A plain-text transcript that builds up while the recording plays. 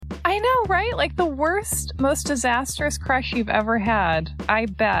know, right? Like the worst, most disastrous crush you've ever had. I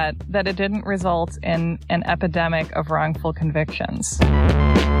bet that it didn't result in an epidemic of wrongful convictions.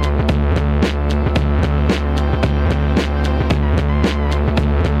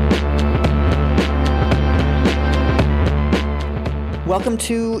 Welcome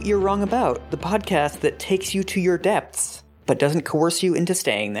to You're Wrong About, the podcast that takes you to your depths, but doesn't coerce you into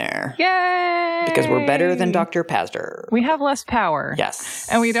staying there. Yay! Because we're better than Dr. Pazder. We have less power. Yes.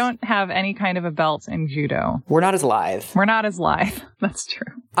 And we don't have any kind of a belt in judo. We're not as live. We're not as live. That's true.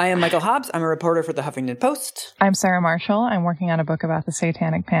 I am Michael Hobbs. I'm a reporter for the Huffington Post. I'm Sarah Marshall. I'm working on a book about the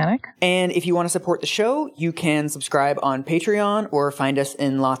Satanic Panic. And if you want to support the show, you can subscribe on Patreon or find us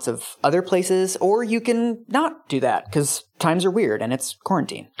in lots of other places, or you can not do that because times are weird and it's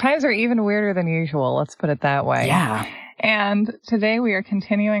quarantine. Times are even weirder than usual. Let's put it that way. Yeah. And today we are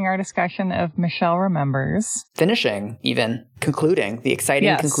continuing our discussion of Michelle Remembers. Finishing, even. Concluding. The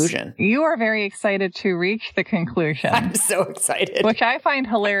exciting conclusion. You are very excited to reach the conclusion. I'm so excited. Which I find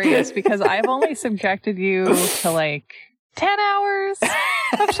hilarious because I've only subjected you to like 10 hours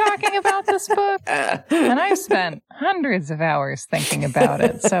of talking about this book. And I've spent hundreds of hours thinking about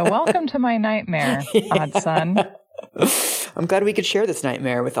it. So welcome to my nightmare, odd son. I'm glad we could share this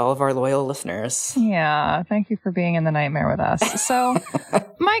nightmare with all of our loyal listeners. Yeah, thank you for being in the nightmare with us. So,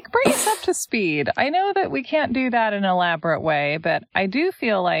 Mike, bring us up to speed. I know that we can't do that in an elaborate way, but I do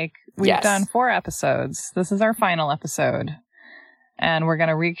feel like we've done 4 episodes. This is our final episode, and we're going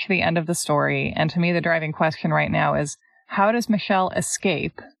to reach the end of the story. And to me, the driving question right now is, how does Michelle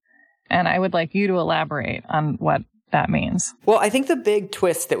escape? And I would like you to elaborate on what that means. Well, I think the big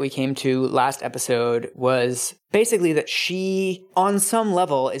twist that we came to last episode was basically that she, on some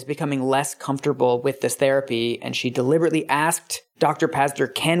level, is becoming less comfortable with this therapy, and she deliberately asked Dr.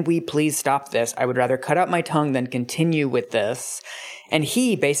 Pazder, can we please stop this? I would rather cut out my tongue than continue with this. And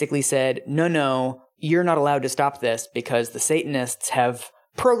he basically said, no, you're not allowed to stop this because the Satanists have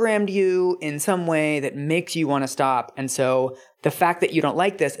programmed you in some way that makes you want to stop. And so the fact that you don't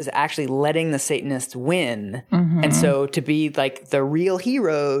like this is actually letting the Satanists win. Mm-hmm. And so to be like the real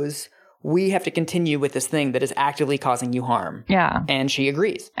heroes, we have to continue with this thing that is actively causing you harm. Yeah. And she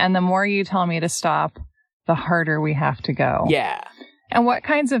agrees. And the more you tell me to stop, the harder we have to go. Yeah. And what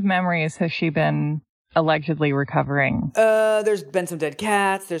kinds of memories has she been allegedly recovering? There's been some dead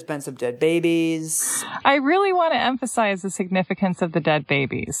cats. There's been some dead babies. I really want to emphasize the significance of the dead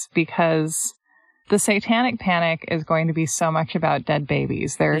babies because the Satanic Panic is going to be so much about dead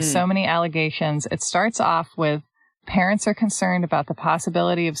babies. There are so many allegations. It starts off with parents are concerned about the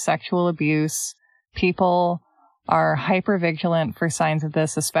possibility of sexual abuse. People are hypervigilant for signs of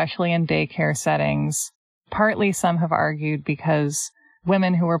this, especially in daycare settings. Partly, some have argued because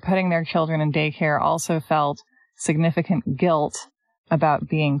women who were putting their children in daycare also felt significant guilt about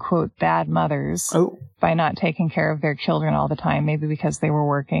being, quote, bad mothers by not taking care of their children all the time, maybe because they were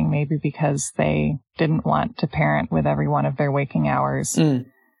working, maybe because they didn't want to parent with every one of their waking hours.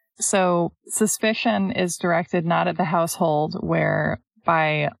 So suspicion is directed not at the household where,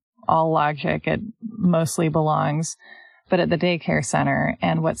 by all logic, it mostly belongs, but at the daycare center.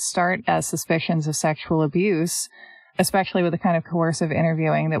 And what start as suspicions of sexual abuse, especially with the kind of coercive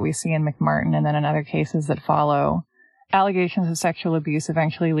interviewing that we see in McMartin and then in other cases that follow, allegations of sexual abuse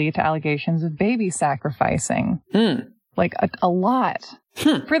eventually lead to allegations of baby sacrificing. Like a lot.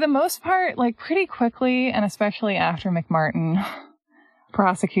 For the most part, like pretty quickly, and especially after McMartin,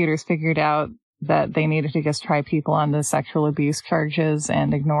 prosecutors figured out that they needed to just try people on the sexual abuse charges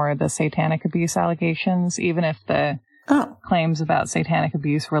and ignore the satanic abuse allegations, even if the claims about satanic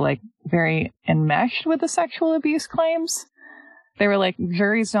abuse were like very enmeshed with the sexual abuse claims. They were like,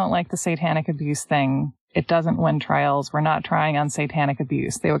 juries don't like the satanic abuse thing. It doesn't win trials. We're not trying on satanic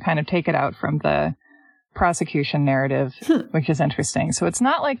abuse. They would kind of take it out from the prosecution narrative, which is interesting. So it's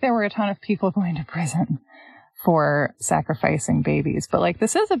not like there were a ton of people going to prison for sacrificing babies, but like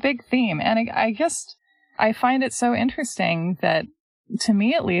this is a big theme. And I find it so interesting that, to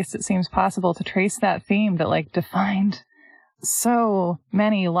me at least, it seems possible to trace that theme that like defined so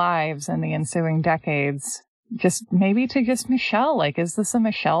many lives in the ensuing decades. Just maybe to just Michelle, like, is this a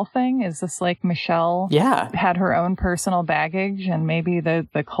Michelle thing? Is this like Michelle had her own personal baggage and maybe the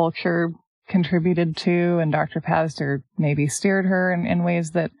culture contributed to, and Dr. Pazder maybe steered her in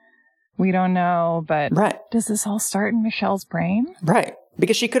ways that we don't know, but does this all start in Michelle's brain? Right.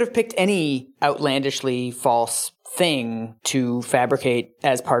 Because she could have picked any outlandishly false thing to fabricate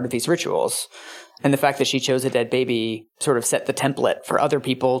as part of these rituals. And the fact that she chose a dead baby sort of set the template for other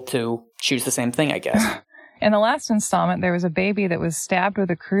people to choose the same thing, I guess. In the last installment, there was a baby that was stabbed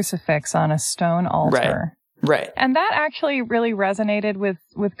with a crucifix on a stone altar. Right. And that actually really resonated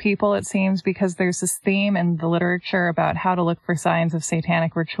with people, it seems, because there's this theme in the literature about how to look for signs of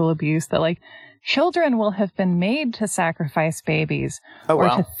satanic ritual abuse that, like, children will have been made to sacrifice babies or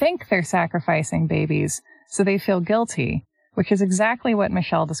to think they're sacrificing babies so they feel guilty, which is exactly what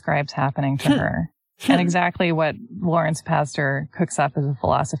Michelle describes happening to her. And exactly what Lawrence Pazder cooks up as a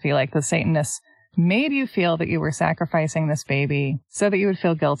philosophy. Like, the Satanists made you feel that you were sacrificing this baby so that you would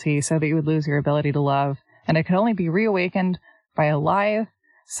feel guilty, so that you would lose your ability to love. And it could only be reawakened by a live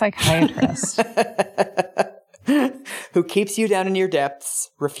psychiatrist. Who keeps you down in your depths,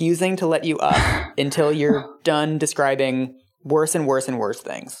 refusing to let you up until you're done describing worse and worse and worse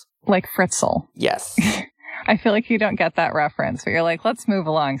things. Like Fritzl. Yes. I feel like you don't get that reference, but you're like, let's move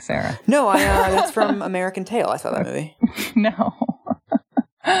along, Sarah. No, that's from American Tail. I saw that movie. No.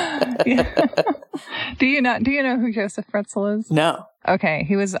 Do you know who Joseph Fritzl is? No. Okay.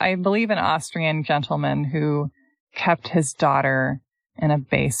 He was, I believe, an Austrian gentleman who kept his daughter in a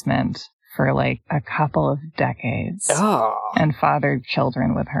basement for like a couple of decades and fathered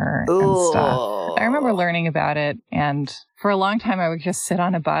children with her and stuff. I remember learning about it, and for a long time I would just sit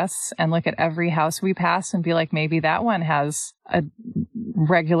on a bus and look at every house we passed and be like, maybe that one has a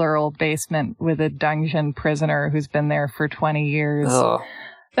regular old basement with a dungeon prisoner who's been there for 20 years.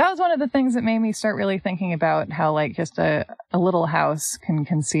 That was one of the things that made me start really thinking about how, like, just a little house can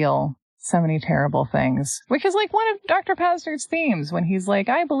conceal so many terrible things, which is like one of Dr. Pazder's themes when he's like,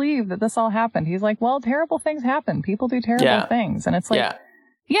 I believe that this all happened. He's like, well, terrible things happen. People do terrible things. And it's like,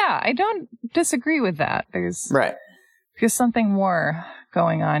 I don't disagree with that. There's just something more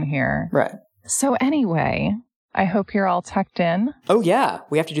going on here. Right. So anyway, I hope you're all tucked in. Oh, yeah.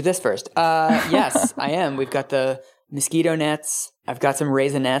 We have to do this first. Yes, I am. We've got the mosquito nets. I've got some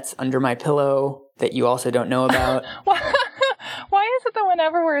Raisinets under my pillow that you also don't know about. Why is it that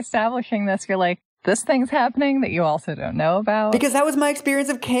whenever we're establishing this, you're like, this thing's happening that you also don't know about? Because that was my experience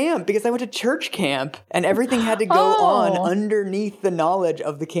of camp. Because I went to church camp and everything had to go on underneath the knowledge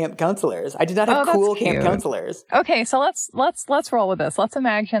of the camp counselors. I did not have cool camp counselors. Okay, so let's roll with this. Let's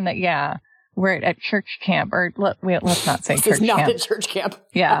imagine that, we're at church camp, or let's not say church camp. This is not at church camp.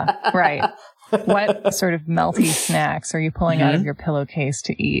 Yeah, right. What sort of melty snacks are you pulling out of your pillowcase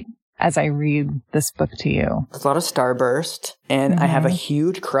to eat as I read this book to you? There's a lot of Starburst, and I have a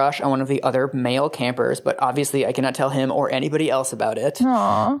huge crush on one of the other male campers, but obviously I cannot tell him or anybody else about it.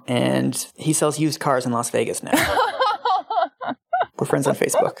 Aww. And he sells used cars in Las Vegas now. We're friends on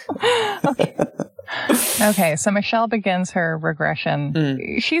Facebook. Okay, so Michelle begins her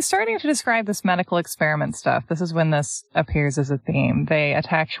regression. She's starting to describe this medical experiment stuff. This is when this appears as a theme. They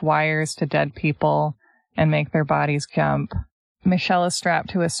attach wires to dead people and make their bodies jump. Michelle is strapped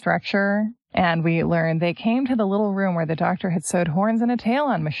to a stretcher, and we learn they came to the little room where the doctor had sewed horns and a tail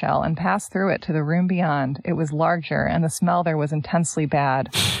on Michelle and passed through it to the room beyond. It was larger, and the smell there was intensely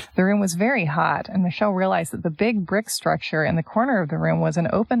bad. The room was very hot, and Michelle realized that the big brick structure in the corner of the room was an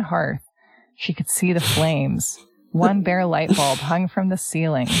open hearth. She could see the flames. One bare light bulb hung from the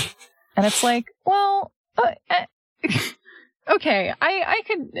ceiling. And it's like, well, okay, I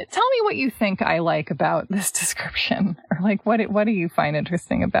could tell me what you think I like about this description, or like what do you find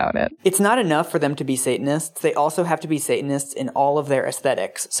interesting about it? It's not enough for them to be Satanists. They also have to be Satanists in all of their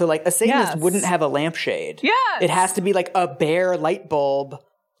aesthetics. So like a Satanist wouldn't have a lampshade. Yes. It has to be like a bare light bulb.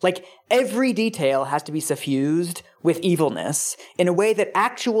 Like every detail has to be suffused with evilness in a way that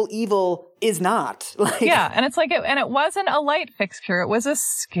actual evil is not. Like, and it's like, it wasn't a light fixture. It was a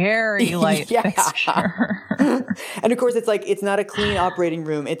scary light fixture. And of course, it's like, it's not a clean operating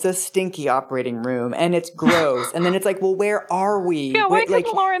room. It's a stinky operating room, and it's gross. And then it's like, well, where are we? Yeah, why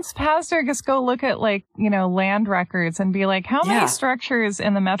couldn't Lawrence Pazder just go look at land records and be like, how many structures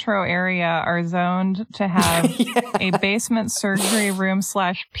in the metro area are zoned to have a basement surgery room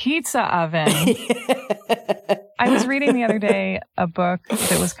 / pizza oven? I was reading the other day a book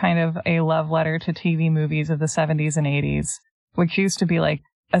that was kind of a love letter to TV movies of the 70s and 80s, which used to be like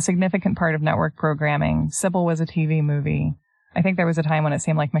a significant part of network programming. Sybil was a TV movie. I think there was a time when it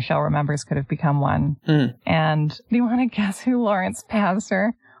seemed like Michelle Remembers could have become one. And do you want to guess who Lawrence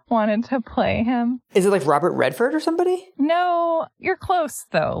Pazder wanted to play him? Is it like Robert Redford or somebody? No, you're close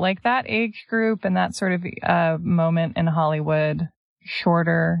though. Like that age group and that sort of moment in Hollywood.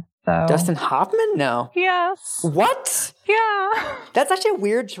 Shorter though. Dustin Hoffman? No. Yes. What? Yeah. That's actually a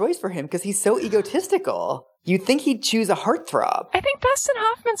weird choice for him because he's so egotistical. You'd think he'd choose a heartthrob. I think Dustin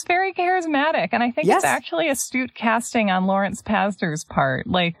Hoffman's very charismatic, and I think it's actually astute casting on Lawrence Pazder's part.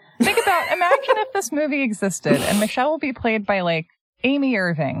 Like, imagine if this movie existed and Michelle will be played by like Amy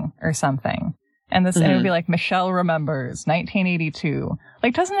Irving or something. And this, and it would be like, Michelle remembers 1982.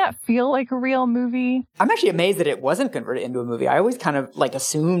 Like, doesn't that feel like a real movie? I'm actually amazed that it wasn't converted into a movie. I always kind of like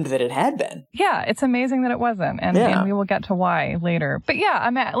assumed that it had been. Yeah, it's amazing that it wasn't. And we will get to why later. But yeah,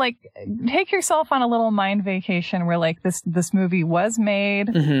 I'm at, like, take yourself on a little mind vacation where like this movie was made.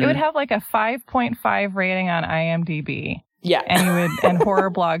 It would have like a 5.5 rating on IMDb. Yeah. And horror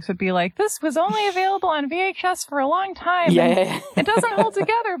blogs would be like, this was only available on VHS for a long time. Yeah. It doesn't hold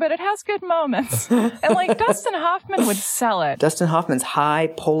together, but it has good moments. And like Dustin Hoffman would sell it. Dustin Hoffman's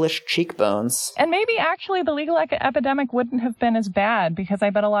high Polish cheekbones. And maybe actually the legal epidemic wouldn't have been as bad, because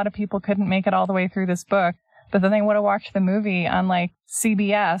I bet a lot of people couldn't make it all the way through this book. But then they would have watched the movie on like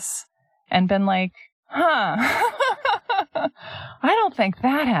CBS and been like, huh, I don't think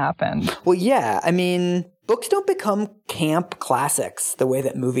that happened. Well, yeah. I mean, books don't become camp classics the way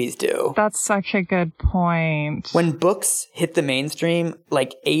that movies do. That's such a good point. When books hit the mainstream,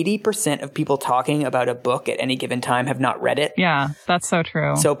 like 80% of people talking about a book at any given time have not read it. Yeah, that's so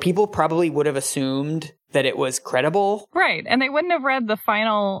true. So people probably would have assumed that it was credible. Right. And they wouldn't have read the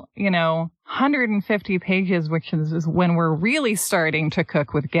final, 150 pages, which is when we're really starting to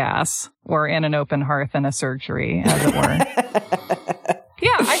cook with gas or in an open hearth in a surgery, as it were.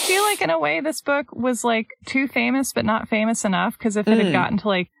 Yeah, I feel like in a way this book was like too famous, but not famous enough, because if it had gotten to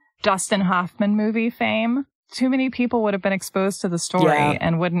like Dustin Hoffman movie fame, too many people would have been exposed to the story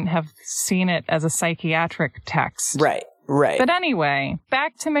and wouldn't have seen it as a psychiatric text. Right. But anyway,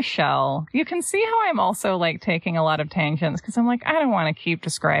 back to Michelle. You can see how I'm also like taking a lot of tangents, because I'm like, I don't want to keep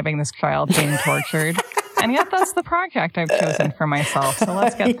describing this child being tortured. And yet that's the project I've chosen for myself. So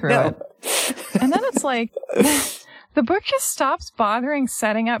let's get through it. And then it's like, the book just stops bothering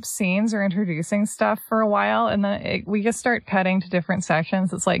setting up scenes or introducing stuff for a while. And then we just start cutting to different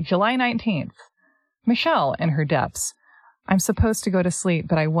sections. It's like July 19th, Michelle in her depths. I'm supposed to go to sleep,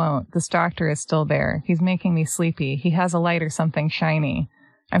 but I won't. This doctor is still there. He's making me sleepy. He has a light or something shiny.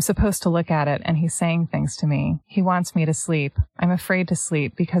 I'm supposed to look at it, and he's saying things to me. He wants me to sleep. I'm afraid to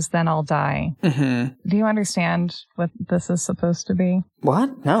sleep because then I'll die. Do you understand what this is supposed to be?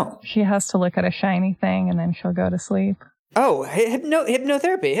 What? No. She has to look at a shiny thing, and then she'll go to sleep. Oh,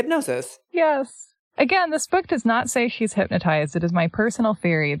 hypnotherapy, hypnosis. Yes. Again, this book does not say she's hypnotized. It is my personal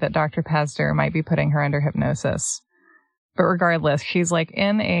theory that Dr. Pazder might be putting her under hypnosis. But regardless, she's like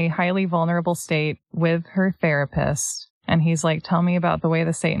in a highly vulnerable state with her therapist. And he's like, tell me about the way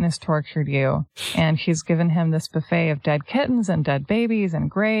the Satanist tortured you. And she's given him this buffet of dead kittens and dead babies and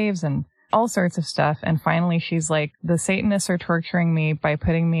graves and all sorts of stuff. And finally, she's like, the Satanists are torturing me by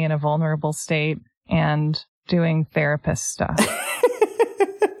putting me in a vulnerable state and doing therapist stuff.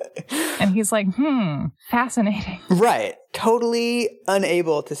 And he's like, fascinating. Right. Totally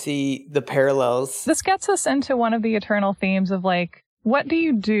unable to see the parallels. This gets us into one of the eternal themes of like, what do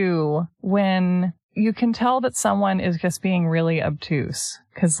you do when you can tell that someone is just being really obtuse?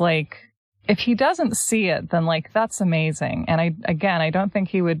 Because like, if he doesn't see it, then like, that's amazing. And I don't think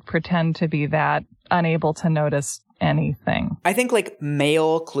he would pretend to be that unable to notice anything. I think like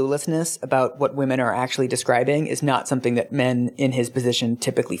male cluelessness about what women are actually describing is not something that men in his position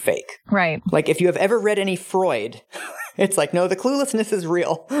typically fake. Right. Like if you have ever read any Freud, it's like, no, the cluelessness is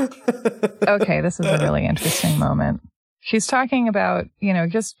real. Okay, this is a really interesting moment. She's talking about,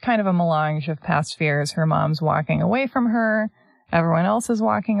 just kind of a melange of past fears. Her mom's walking away from her. Everyone else is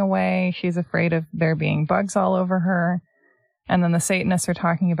walking away. She's afraid of there being bugs all over her. And then the Satanists are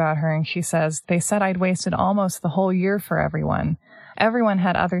talking about her, and she says, they said I'd wasted almost the whole year for everyone. Everyone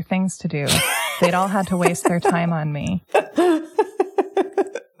had other things to do. They'd all had to waste their time on me.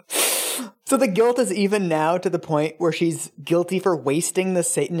 So the guilt is even now to the point where she's guilty for wasting the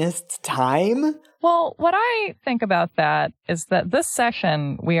Satanists' time? Well, what I think about that is that this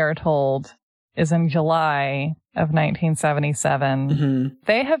session, we are told, is in July of 1977.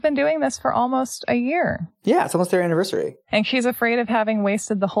 They have been doing this for almost a year. Yeah, it's almost their anniversary. And she's afraid of having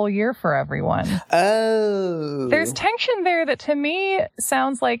wasted the whole year for everyone. Oh. There's tension there that to me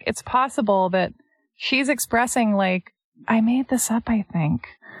sounds like it's possible that she's expressing like, I made this up, I think.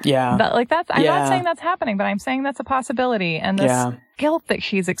 Yeah. I'm not saying that's happening, but I'm saying that's a possibility. And this guilt that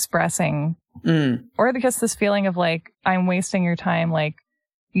she's expressing, or just this feeling of like, I'm wasting your time, like,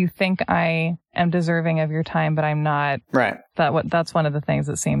 you think I am deserving of your time, but I'm not. Right. That's one of the things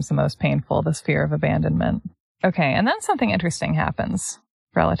that seems the most painful, this fear of abandonment. Okay, and then something interesting happens,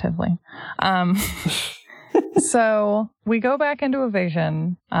 relatively. So we go back into a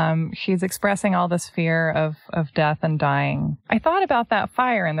vision. She's expressing all this fear of death and dying. I thought about that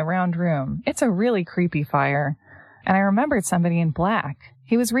fire in the round room. It's a really creepy fire. And I remembered somebody in black.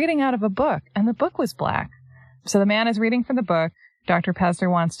 He was reading out of a book, and the book was black. So the man is reading from the book. Dr. Pazder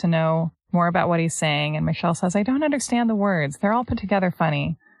wants to know more about what he's saying, and Michelle says, I don't understand the words. They're all put together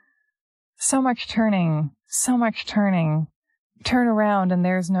funny. So much turning. Turn around and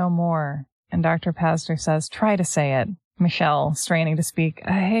there's no more. And Dr. Pazder says, try to say it. Michelle, straining to speak,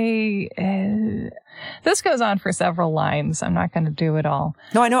 this goes on for several lines. I'm not going to do it all.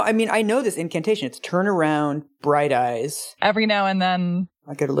 No, I know. I mean, I know this incantation. It's turn around, bright eyes. Every now and then.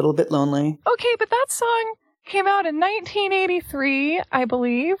 I get a little bit lonely. Okay, but that song came out in 1983, I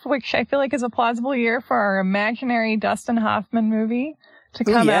believe, which I feel like is a plausible year for our imaginary Dustin Hoffman movie to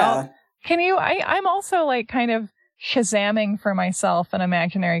come out. Can you, I'm also like kind of Shazamming for myself an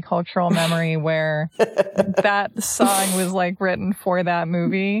imaginary cultural memory where that song was like written for that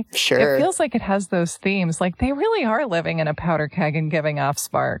movie. Sure. It feels like it has those themes. Like they really are living in a powder keg and giving off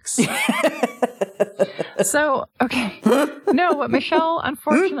sparks. So, okay. No, what Michelle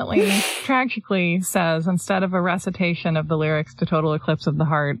unfortunately, tragically says instead of a recitation of the lyrics to Total Eclipse of the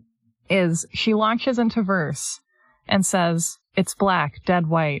Heart is she launches into verse and says, it's black, dead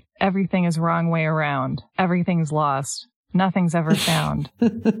white. Everything is wrong way around. Everything's lost. Nothing's ever found.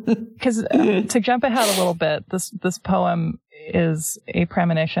 Because to jump ahead a little bit, this poem is a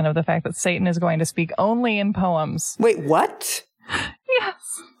premonition of the fact that Satan is going to speak only in poems. Wait, what?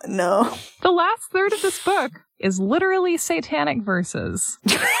 Yes. No. The last third of this book is literally satanic verses.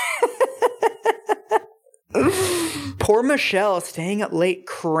 Poor Michelle staying up late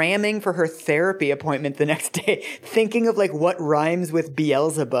cramming for her therapy appointment the next day, thinking of like what rhymes with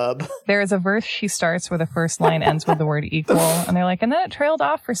Beelzebub. There is a verse she starts where the first line ends with the word equal, and they're like, and then it trailed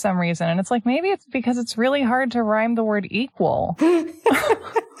off for some reason, and it's like, maybe it's because it's really hard to rhyme the word equal.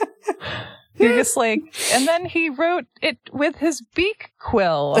 You're just like, and then he wrote it with his beak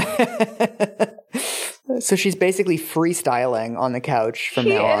quill. So she's basically freestyling on the couch from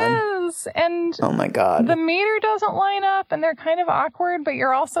now on. And oh my God. The meter doesn't line up and they're kind of awkward, but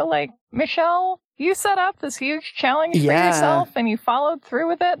you're also like, Michelle, you set up this huge challenge for yourself and you followed through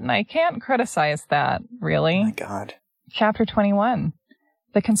with it, and I can't criticize that, really. Oh my God. Chapter 21.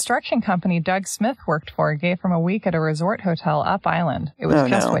 The construction company Doug Smith worked for gave him a week at a resort hotel up island. It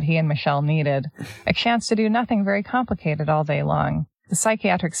was what he and Michelle needed. A chance to do nothing very complicated all day long. The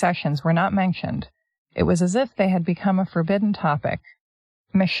psychiatric sessions were not mentioned. It was as if they had become a forbidden topic.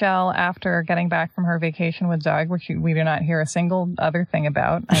 Michelle, after getting back from her vacation with Doug, which we do not hear a single other thing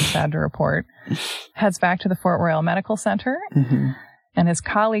about, I'm sad to report, heads back to the Fort Royal Medical Center. Mm-hmm. And his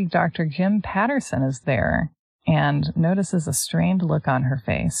colleague, Dr. Jim Patterson, is there and notices a strained look on her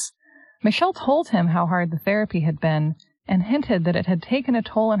face. Michelle told him how hard the therapy had been and hinted that it had taken a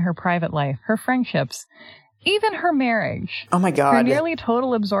toll on her private life, her friendships, even her marriage. Oh my God. Her nearly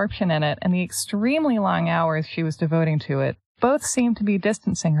total absorption in it and the extremely long hours she was devoting to it both seemed to be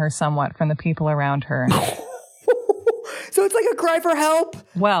distancing her somewhat from the people around her. So it's like a cry for help?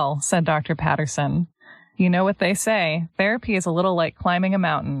 Well, said Dr. Patterson, you know what they say. Therapy is a little like climbing a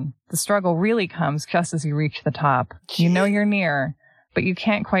mountain. The struggle really comes just as you reach the top. You know you're near, but you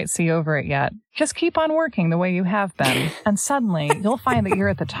can't quite see over it yet. Just keep on working the way you have been, and suddenly you'll find that you're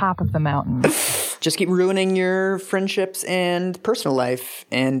at the top of the mountain. Just keep ruining your friendships and personal life,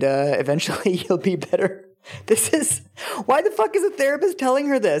 and eventually you'll be better. Why the fuck is a therapist telling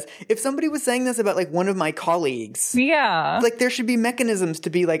her this? If somebody was saying this about like one of my colleagues, like there should be mechanisms to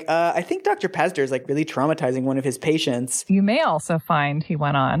be like, I think Dr. Pazder is like really traumatizing one of his patients. You may also find, he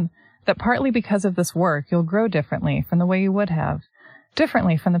went on, that partly because of this work, you'll grow differently from the way you would have.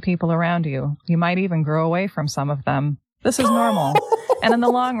 Differently from the people around you. You might even grow away from some of them. This is normal. And in the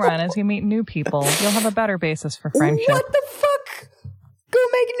long run, as you meet new people, you'll have a better basis for friendship. What the fuck? Go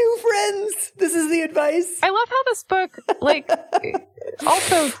make new friends. This is the advice. I love how this book, like,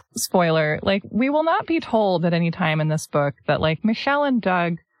 also, spoiler, like, we will not be told at any time in this book that, like, Michelle and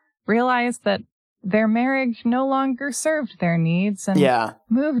Doug realized that their marriage no longer served their needs and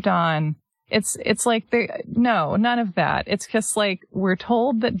moved on. It's like, no, none of that. It's just like, we're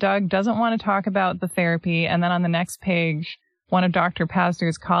told that Doug doesn't want to talk about the therapy, and then on the next page, one of Dr.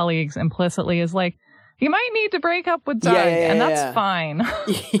 Pazder's colleagues implicitly is like, you might need to break up with Doug, and that's fine.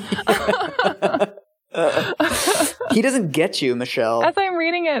 He doesn't get you, Michelle. As I'm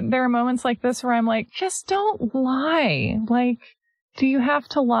reading it, there are moments like this where I'm like, just don't lie. Like, do you have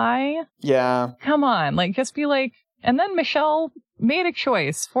to lie? Yeah. Come on. Like, just be like, and then Michelle made a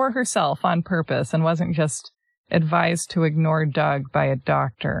choice for herself on purpose and wasn't just advised to ignore Doug by a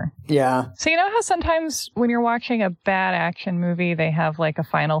doctor. Yeah. So you know how sometimes when you're watching a bad action movie, they have like a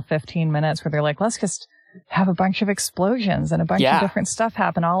final 15 minutes where they're like, let's just have a bunch of explosions and a bunch of different stuff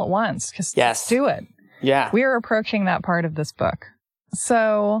happen all at once. Just do it. Yeah. We're approaching that part of this book.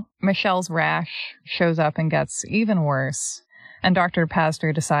 So Michelle's rash shows up and gets even worse. And Dr.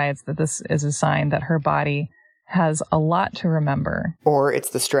 Pazder decides that this is a sign that her body has a lot to remember. Or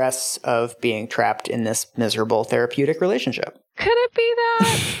it's the stress of being trapped in this miserable therapeutic relationship. Could it be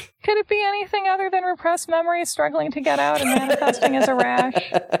that? Could it be anything other than repressed memories struggling to get out and manifesting as a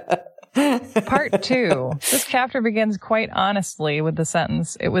rash? Part 2. This chapter begins quite honestly with the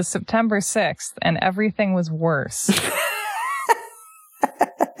sentence, "It was September 6th and everything was worse."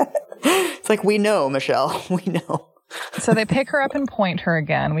 It's like, we know, Michelle. We know. So they pick her up and point her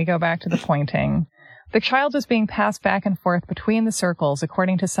again. We go back to the pointing. The child was being passed back and forth between the circles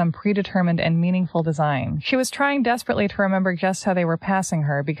according to some predetermined and meaningful design. She was trying desperately to remember just how they were passing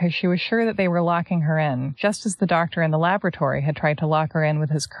her because she was sure that they were locking her in, just as the doctor in the laboratory had tried to lock her in with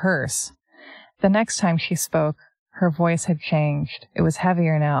his curse. The next time she spoke, her voice had changed. It was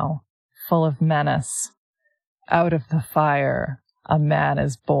heavier now, full of menace. "Out of the fire, a man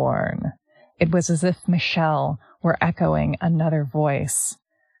is born." It was as if Michelle were echoing another voice.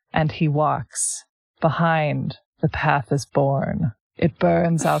 "And he walks. Behind, the path is born. It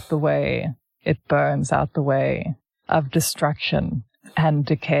burns out the way. It burns out the way of destruction and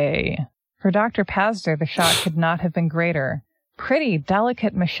decay." For Dr. Pazder, the shock could not have been greater. Pretty,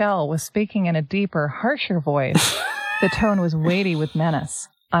 delicate Michelle was speaking in a deeper, harsher voice. The tone was weighty with menace,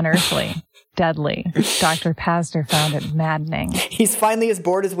 unearthly, deadly. Dr. Pazder found it maddening. He's finally as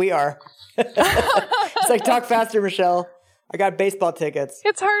bored as we are. It's like, talk faster, Michelle. I got baseball tickets.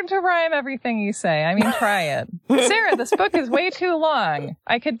 It's hard to rhyme everything you say. I mean, try it. "Sarah, this book is way too long.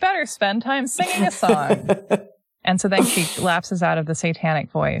 I could better spend time singing a song." And so then she lapses out of the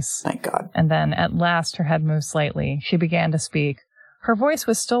satanic voice. Thank God. And then at last her head moved slightly. She began to speak. Her voice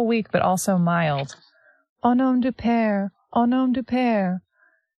was still weak, but also mild. "Au nom du Père, au nom du Père,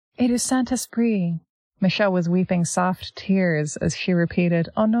 et du Saint-Esprit." Michelle was weeping soft tears as she repeated,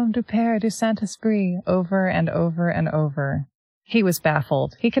 "Au nom du Père et du Saint-Esprit," over and over and over. He was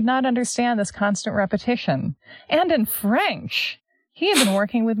baffled. He could not understand this constant repetition. And in French! He had been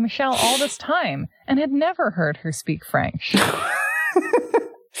working with Michelle all this time and had never heard her speak French.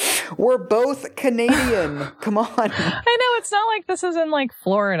 We're both Canadian. Come on. I know, it's not like this is in, like,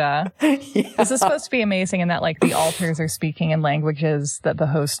 Florida. Yeah. This is supposed to be amazing in that, like, the altars are speaking in languages that the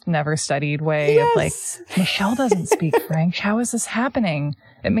host never studied way. Yes. Of, like, Michelle doesn't speak French. How is this happening?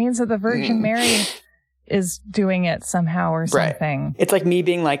 It means that the Virgin Mary is doing it somehow or something. Right. It's like me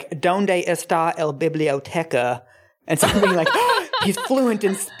being like, "Donde está el biblioteca?" And someone being like, "Oh, he's fluent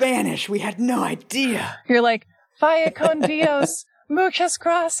in Spanish. We had no idea." You're like, "Vaya con Dios. Muchas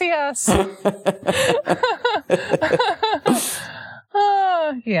gracias."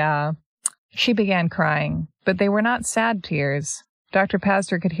 Yeah. She began crying, but they were not sad tears. Dr.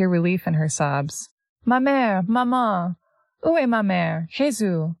 Pazder could hear relief in her sobs. "Ma mère, maman. Où est ma mère?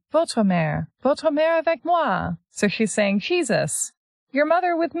 Jésus. Votre mère avec moi." So she's saying, "Jesus, your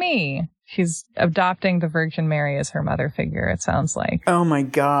mother with me." She's adopting the Virgin Mary as her mother figure, it sounds like. Oh my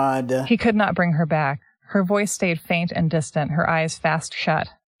God. He could not bring her back. Her voice stayed faint and distant, her eyes fast shut.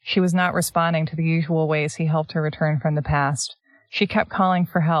 She was not responding to the usual ways he helped her return from the past. She kept calling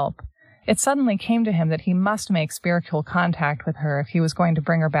for help. It suddenly came to him that he must make spiritual contact with her if he was going to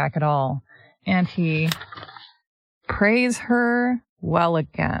bring her back at all. And he prays her well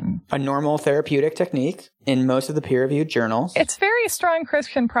again. A normal therapeutic technique in most of the peer-reviewed journals. It's very strong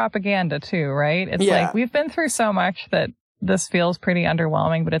Christian propaganda too, right? It's like, we've been through so much that this feels pretty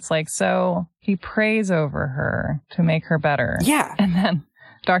underwhelming, but it's like, so he prays over her to make her better. Yeah. And then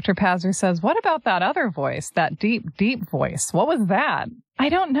Dr. Pazder says, "What about that other voice, that deep, deep voice? What was that?" "I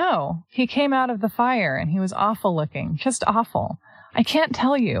don't know. He came out of the fire and he was awful looking, just awful. I can't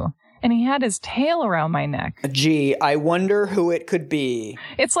tell you. And he had his tail around my neck." Gee, I wonder who it could be.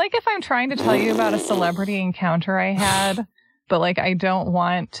 It's like if I'm trying to tell you about a celebrity encounter I had, but, like, I don't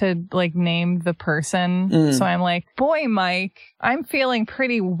want to, like, name the person. So I'm like, "Boy, Mike, I'm feeling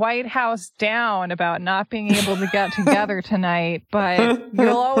pretty White House down about not being able to get together tonight, but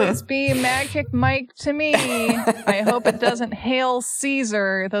you'll always be Magic Mike to me. I hope it doesn't hail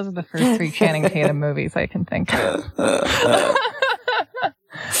Caesar." Those are the first 3 Channing Tatum movies I can think of.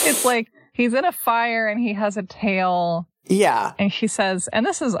 It's like, he's in a fire and he has a tail. Yeah. And she says, and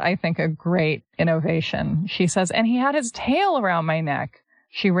this is, I think, a great innovation. She says, "And he had his tail around my neck."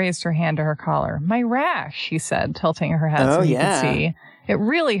 She raised her hand to her collar. "My rash," she said, tilting her head so he could see. "It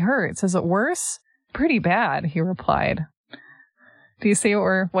really hurts. Is it worse?" "Pretty bad," he replied. Do you see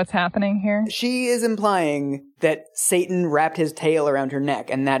what's happening here? She is implying that Satan wrapped his tail around her neck,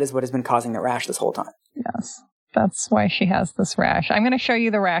 and that is what has been causing the rash this whole time. Yes. That's why she has this rash. I'm going to show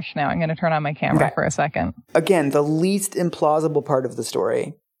you the rash now. I'm going to turn on my camera for a second. Again, the least implausible part of the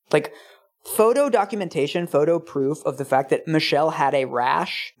story. Like, photo documentation, photo proof of the fact that Michelle had a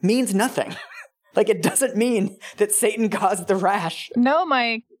rash means nothing. Like, it doesn't mean that Satan caused the rash. No,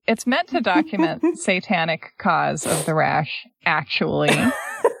 Mike. It's meant to document satanic cause of the rash, actually.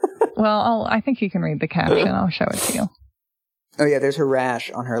 Well, I think you can read the caption. I'll show it to you. Oh, yeah, there's her rash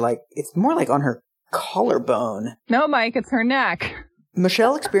on her, like, it's more like on her collarbone. No, Mike, it's her neck.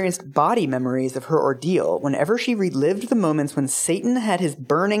 Michelle experienced body memories of her ordeal. Whenever she relived the moments when Satan had his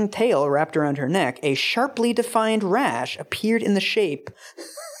burning tail wrapped around her neck, a sharply defined rash appeared in the shape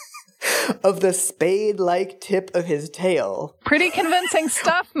of the spade-like tip of his tail. Pretty convincing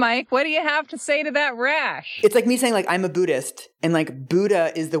stuff, Mike. What do you have to say to that rash? It's like me saying, like, I'm a Buddhist, and, like,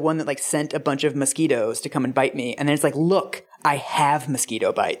 Buddha is the one that, like, sent a bunch of mosquitoes to come and bite me, and then it's like, look, I have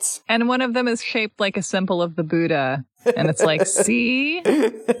mosquito bites. And one of them is shaped like a symbol of the Buddha, and it's like, see?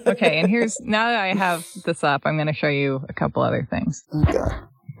 Okay, and now that I have this up, I'm going to show you a couple other things. Oh, God.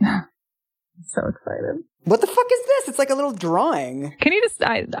 I'm so excited. What the fuck is this? It's like a little drawing. Can you just,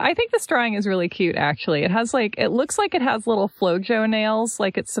 I think this drawing is really cute, actually. It looks like it has little Flojo nails,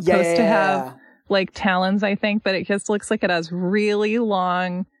 like it's supposed to have, like, talons, I think, but it just looks like it has really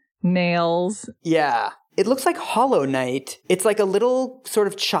long nails. Yeah. It looks like Hollow Knight. It's like a little sort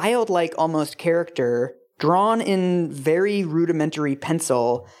of childlike almost character drawn in very rudimentary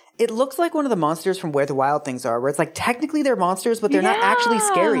pencil. It looks like one of the monsters from Where the Wild Things Are, where it's like technically they're monsters, but they're not actually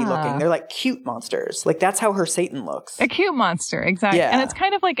scary looking. They're like cute monsters. Like that's how her Satan looks. A cute monster, exactly. Yeah. And it's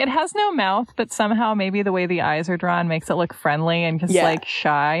kind of like, it has no mouth, but somehow maybe the way the eyes are drawn makes it look friendly and just like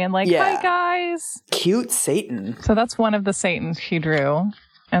shy and like, hi guys. Cute Satan. So that's one of the Satans she drew.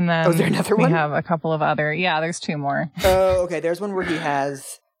 And then is there another one? We have a couple of other. Yeah, there's two more. Oh, okay. There's one where he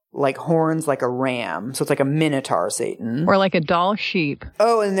has like horns like a ram. So it's like a minotaur Satan. Or like a doll sheep.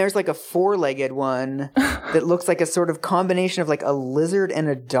 Oh, and there's like a four-legged one that looks like a sort of combination of like a lizard and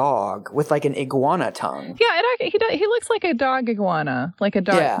a dog with like an iguana tongue. Yeah, he looks like a dog iguana. Like a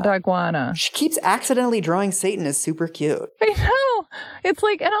dogguana. She keeps accidentally drawing Satan as super cute. I know. It's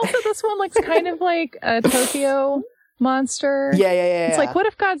like, and also this one looks kind of like a Tokyo monster. Yeah. It's like, what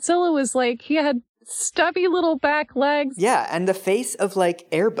if Godzilla was like, he had stubby little back legs? Yeah, and the face of like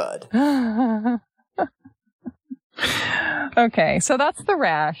Air Bud. Okay, so that's the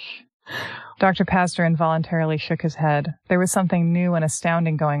rash. Dr. Pazder involuntarily shook his head. There was something new and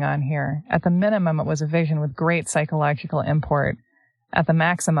astounding going on here. At the minimum, it was a vision with great psychological import. At the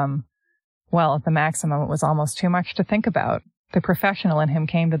maximum, it was almost too much to think about. The professional in him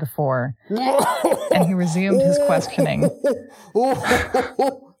came to the fore, and he resumed his questioning. What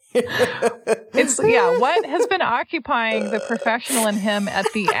has been occupying the professional in him at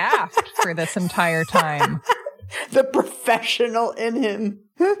the aft for this entire time? The professional in him.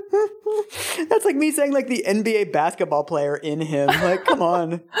 That's like me saying like the NBA basketball player in him. Like, come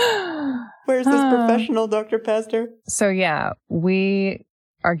on. Where's this professional, Dr. Pazder? So yeah, we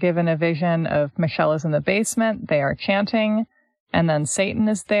are given a vision of Michelle is in the basement. They are chanting. And then Satan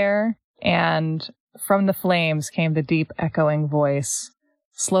is there, and from the flames came the deep echoing voice.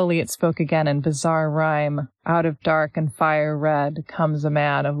 Slowly it spoke again in bizarre rhyme. Out of dark and fire red comes a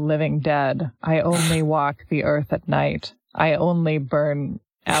man of living dead. I only walk the earth at night. I only burn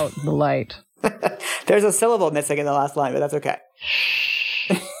out the light. There's a syllable missing in the last line, but that's okay.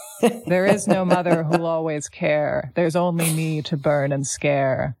 There is no mother who'll always care. There's only me to burn and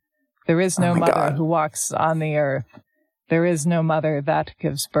scare. There is no mother who walks on the earth. There is no mother that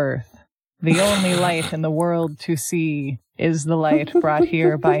gives birth. The only light in the world to see is the light brought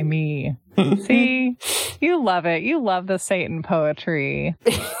here by me. See? You love it. You love the Satan poetry.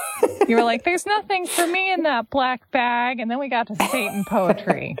 You were like, there's nothing for me in that black bag. And then we got to Satan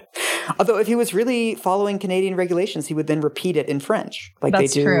poetry. Although if he was really following Canadian regulations, he would then repeat it in French, like they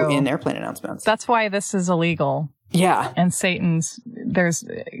do in airplane announcements. That's why this is illegal. Yeah. And Satan's,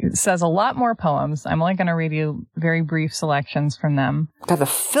 it says a lot more poems. I'm only going to read you very brief selections from them. God, the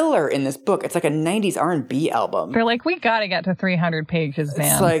filler in this book, it's like a 90s R&B album. They're like, we got to get to 300 pages,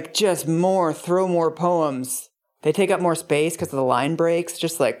 man. It's like, just throw more poems. They take up more space because of the line breaks.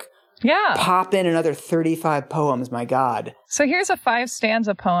 Just like, pop in another 35 poems, my God. So here's a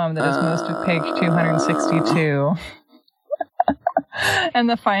 5-stanza poem that is most of page 262. And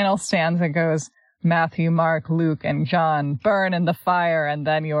the final stanza goes, Matthew, Mark, Luke, and John, burn in the fire and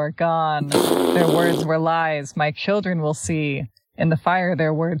then you're gone. Their words were lies, my children will see. In the fire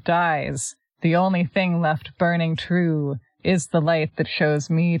their word dies. The only thing left burning true is the light that shows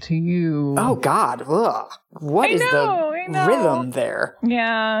me to you. Oh, God. Ugh. What is the rhythm there?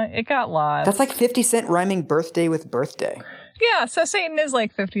 Yeah, it got lost. That's like 50 Cent rhyming birthday with birthday. Yeah, so Satan is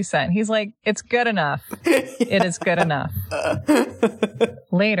like 50 Cent. He's like, it's good enough. It is good enough.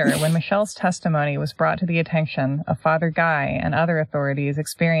 Later, when Michelle's testimony was brought to the attention of Father Guy and other authorities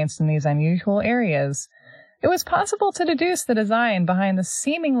experienced in these unusual areas, it was possible to deduce the design behind the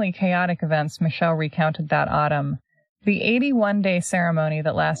seemingly chaotic events Michelle recounted that autumn. The 81-day ceremony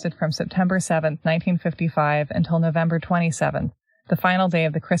that lasted from September 7th, 1955 until November 27th, the final day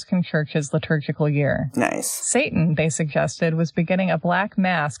of the Christian Church's liturgical year. Nice. Satan, they suggested, was beginning a black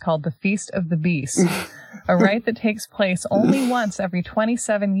mass called the Feast of the Beast, a rite that takes place only once every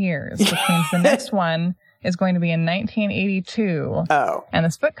 27 years, which means the next one is going to be in 1982. Oh. And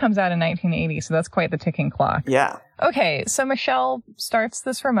this book comes out in 1980, so that's quite the ticking clock. Yeah. Okay, so Michelle starts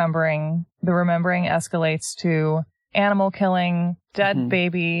this remembering. The remembering escalates to animal killing, dead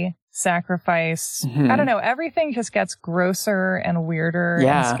baby, sacrifice. I don't know. Everything just gets grosser and weirder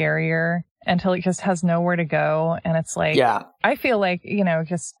and scarier until it just has nowhere to go. And it's like, I feel like,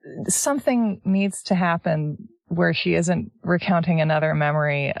 just something needs to happen where she isn't recounting another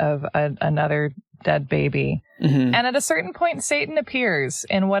memory of another dead baby. And at a certain point, Satan appears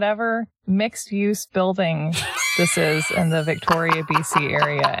in whatever mixed-use building this is in the Victoria, BC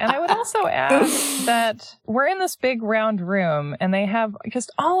area. And I would also add that we're in this big round room, and they have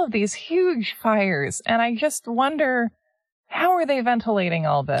just all of these huge fires. And I just wonder, how are they ventilating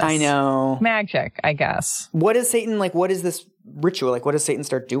all this? I know. Magic, I guess. What is Satan, what is this ritual? What does Satan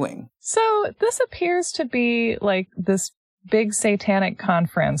start doing? So this appears to be this big satanic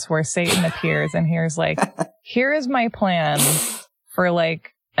conference where Satan appears and here is my plan for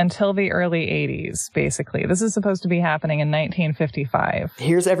until the early 80s, basically. This is supposed to be happening in 1955.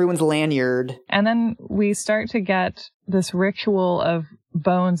 Here's everyone's lanyard. And then we start to get this ritual of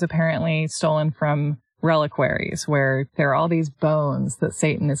bones apparently stolen from reliquaries, where there are all these bones that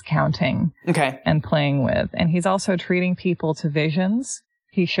Satan is counting and playing with. And he's also treating people to visions.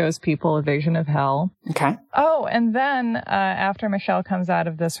 He shows people a vision of hell. Okay. Oh, and then after Michelle comes out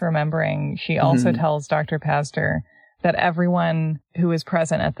of this remembering, she also tells Dr. Pazder that everyone who is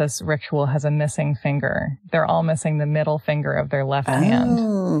present at this ritual has a missing finger. They're all missing the middle finger of their left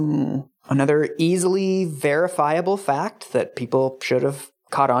hand. Another easily verifiable fact that people should have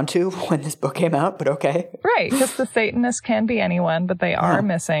caught on to when this book came out, but okay. Right, because the Satanists can be anyone, but they are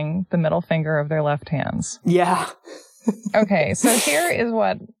missing the middle finger of their left hands. Yeah. Okay, so here is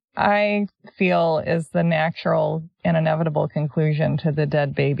what I feel is the natural and inevitable conclusion to the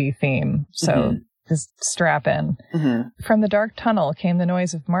dead baby theme. So just strap in. From the dark tunnel came the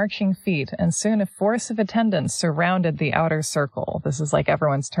noise of marching feet, and soon a force of attendants surrounded the outer circle. This is like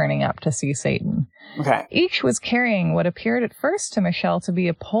everyone's turning up to see Satan. Okay. Each was carrying what appeared at first to Michelle to be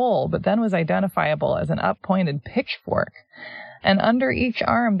a pole, but then was identifiable as an up-pointed pitchfork. And under each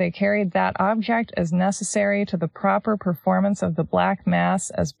arm they carried that object as necessary to the proper performance of the Black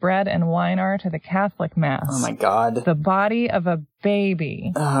Mass as bread and wine are to the Catholic Mass. Oh my God. The body of a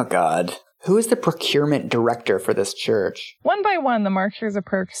baby. Oh God. Who is the procurement director for this church? One by one, the marchers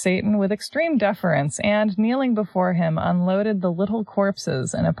approached Satan with extreme deference and, kneeling before him, unloaded the little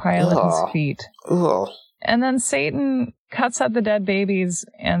corpses in a pile at his feet. And then Satan cuts up the dead babies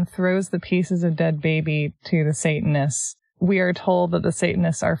and throws the pieces of dead baby to the Satanists. We are told that the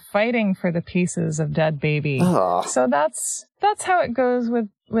Satanists are fighting for the pieces of dead baby. So that's how it goes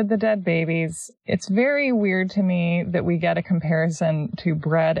with the dead babies. It's very weird to me that we get a comparison to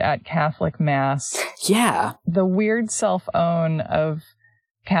bread at Catholic Mass. Yeah. The weird self-own of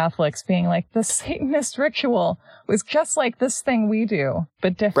Catholics being like, the Satanist ritual was just like this thing we do,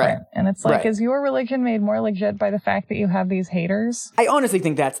 but different. Right. And it's like, is your religion made more legit by the fact that you have these haters? I honestly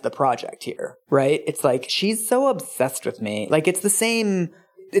think that's the project here, right? It's like, she's so obsessed with me. It's the same,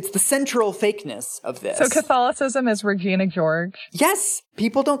 it's the central fakeness of this. So Catholicism is Regina George? Yes.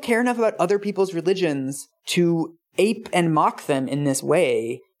 People don't care enough about other people's religions to ape and mock them in this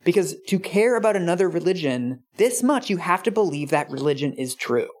way. Because to care about another religion this much, you have to believe that religion is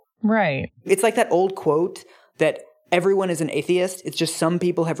true. Right. It's like that old quote that everyone is an atheist. It's just some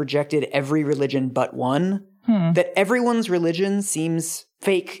people have rejected every religion but one. That everyone's religion seems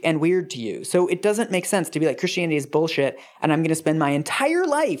fake and weird to you. So it doesn't make sense to be like, Christianity is bullshit, and I'm going to spend my entire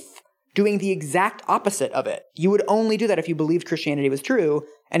life doing the exact opposite of it. You would only do that if you believed Christianity was true.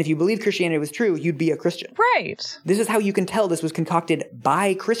 And if you believed Christianity was true, you'd be a Christian. Right. This is how you can tell this was concocted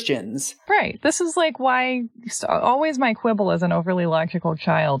by Christians. Right. This is like why always my quibble as an overly logical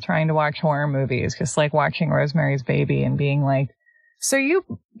child trying to watch horror movies, just like watching Rosemary's Baby and being like, so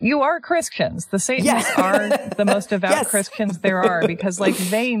you are Christians. The Satanists are the most devout Christians there are, because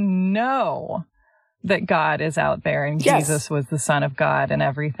they know that God is out there and Yes. Jesus was the Son of God and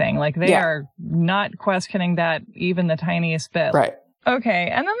everything. Like, they are not questioning that even the tiniest bit. Right. Okay,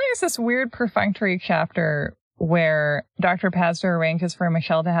 and then there's this weird perfunctory chapter where Dr. Pazder arranges for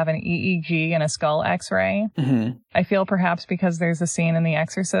Michelle to have an EEG and a skull x-ray. Mm-hmm. I feel perhaps because there's a scene in The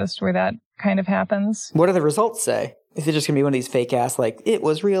Exorcist where that kind of happens. What do the results say? Is it just going to be one of these fake ass, like, it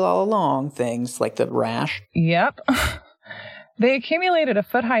was real all along things, like the rash? Yep. They accumulated a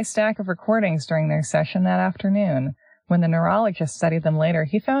foot-high stack of recordings during their session that afternoon. When the neurologist studied them later,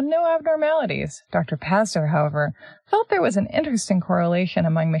 he found no abnormalities. Dr. Pazder, however, felt there was an interesting correlation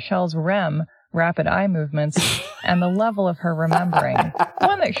among Michelle's REM, rapid eye movements, and the level of her remembering,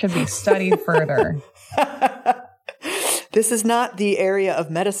 one that should be studied further. This is not the area of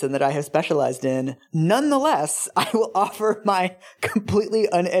medicine that I have specialized in. Nonetheless, I will offer my completely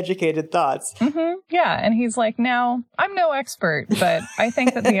uneducated thoughts. Mm-hmm. Yeah, and he's like, now, I'm no expert, but I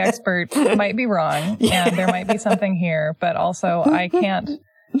think that the expert might be wrong, and there might be something here, but also I can't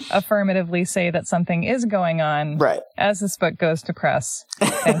affirmatively say that something is going on as this book goes to press.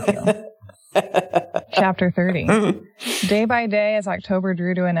 Thank you. Chapter 30. Day by day, as October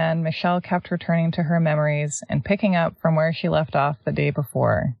drew to an end, Michelle kept returning to her memories and picking up from where she left off the day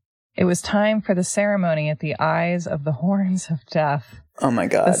before. It was time for the ceremony at the eyes of the horns of death. Oh my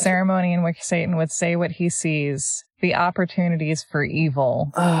God. The ceremony in which Satan would say what he sees, the opportunities for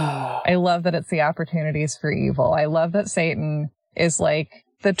evil. I love that it's the opportunities for evil. I love that Satan is like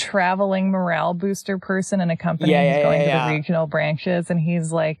the traveling morale booster person in a company who's going to the regional branches, and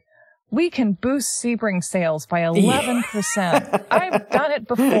he's like, we can boost Sebring sales by 11%. I've done it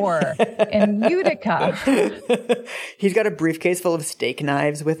before in Utica. He's got a briefcase full of steak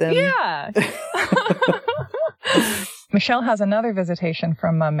knives with him. Yeah. Michelle has another visitation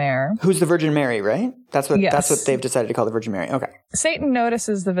from Ma Mère. Who's the Virgin Mary, right? That's what they've decided to call the Virgin Mary. Okay. Satan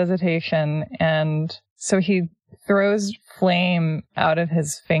notices the visitation, and so he throws flame out of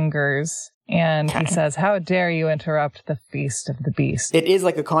his fingers. And he says, how dare you interrupt the feast of the beast? It is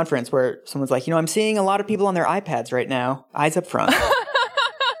like a conference where someone's like, I'm seeing a lot of people on their iPads right now. Eyes up front.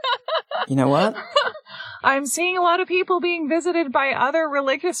 You know what? I'm seeing a lot of people being visited by other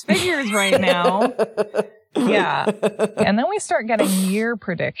religious figures right now. Yeah. And then we start getting year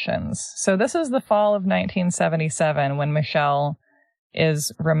predictions. So this is the fall of 1977 when Michelle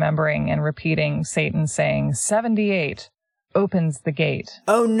is remembering and repeating Satan saying 78. Opens the gate.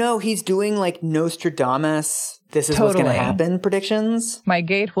 Oh no, he's doing like Nostradamus. This is what's going to happen predictions. My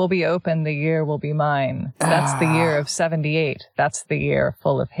gate will be open, the year will be mine. That's the year of 78. That's the year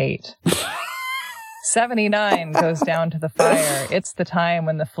full of hate. 79 goes down to the fire. It's the time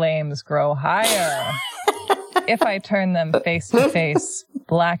when the flames grow higher. If I turn them face to face,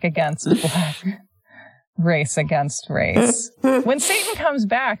 black against black, race against race. When Satan comes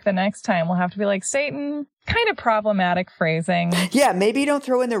back the next time, we'll have to be like, Satan, kind of problematic phrasing. Yeah, maybe don't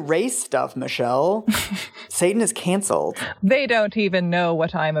throw in the race stuff, Michelle. Satan is canceled. They don't even know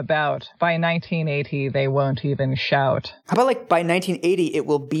what I'm about. By 1980, they won't even shout. How about like by 1980, it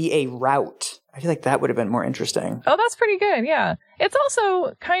will be a rout? I feel like that would have been more interesting. Oh, that's pretty good, yeah. It's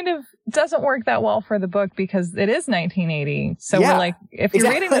also kind of doesn't work that well for the book because it is 1980. So we're like, if you're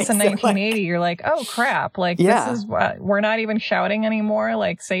reading this in 1980, you're like, oh crap, like this is what, we're not even shouting anymore.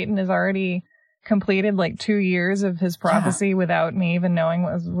 Like Satan has already completed like 2 years of his prophecy without me even knowing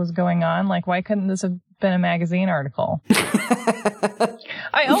what was going on. Like, why couldn't this have been a magazine article?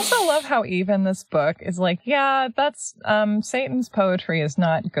 I also love how even this book is like, yeah, that's Satan's poetry is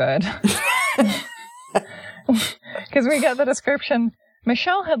not good. Because we get the description.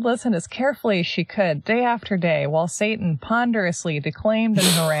 Michelle had listened as carefully as she could, day after day, while Satan ponderously declaimed and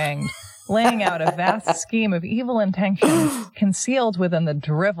harangued, laying out a vast scheme of evil intentions concealed within the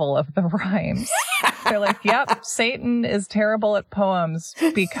drivel of the rhymes. They're like, yep, Satan is terrible at poems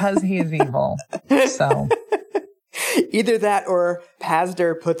because he is evil. So either that or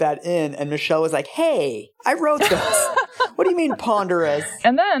Pazder put that in and Michelle was like, hey, I wrote this. What do you mean ponderous?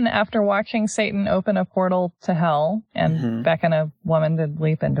 And then after watching Satan open a portal to hell and beckon a woman to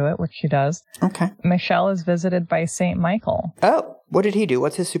leap into it, which she does, Michelle is visited by Saint Michael. Oh, what did he do?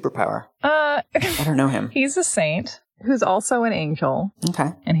 What's his superpower? I don't know him. He's a saint who's also an angel.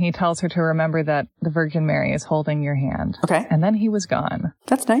 Okay. And he tells her to remember that the Virgin Mary is holding your hand. Okay. And then he was gone.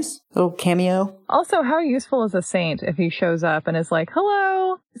 That's nice. Little cameo. Also, how useful is a saint if he shows up and is like,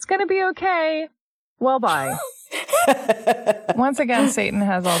 hello, it's going to be okay. Well, bye. Once again, Satan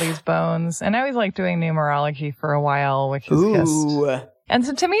has all these bones. And I was like doing numerology for a while, which is just... And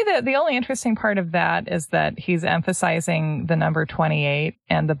so to me, the only interesting part of that is that he's emphasizing the number 28,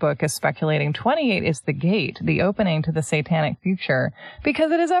 and the book is speculating 28 is the gate, the opening to the satanic future,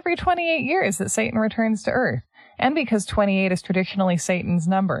 because it is every 28 years that Satan returns to Earth. And because 28 is traditionally Satan's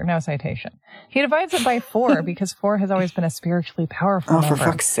number. No citation. He divides it by 4 because 4 has always been a spiritually powerful number. Oh, for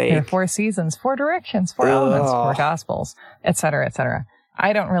fuck's sake. There are 4 seasons, 4 directions, 4 elements, 4 gospels, etc., etc.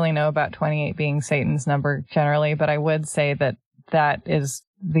 I don't really know about 28 being Satan's number generally, but I would say that that is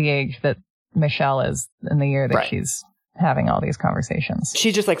the age that Michelle is in the year that she's having all these conversations.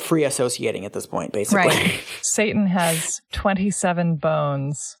 She's just like free associating at this point, basically. Right. Satan has 27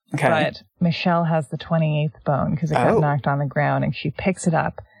 bones, but Michelle has the 28th bone because it got knocked on the ground, and she picks it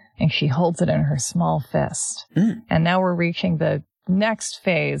up and she holds it in her small fist. And now we're reaching the next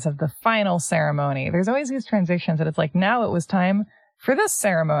phase of the final ceremony. There's always these transitions, and it's like, now it was time for this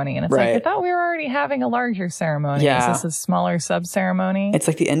ceremony. And it's like, I thought we were already having a larger ceremony. Yeah. Is this a smaller sub-ceremony? It's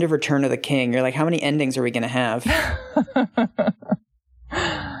like the end of Return of the King. You're like, how many endings are we going to have?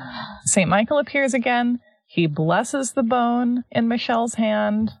 St. Michael appears again. He blesses the bone in Michelle's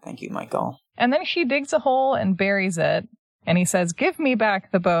hand. Thank you, Michael. And then she digs a hole and buries it. And he says, give me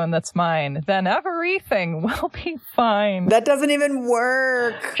back the bone that's mine. Then everything will be fine. That doesn't even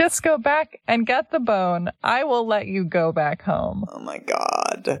work. Just go back and get the bone. I will let you go back home. Oh, my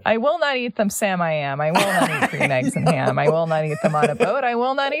God. I will not eat them Sam I am. I will not eat green eggs and ham. I will not eat them on a boat. I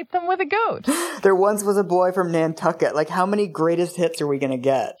will not eat them with a goat. There once was a boy from Nantucket. Like, how many greatest hits are we going to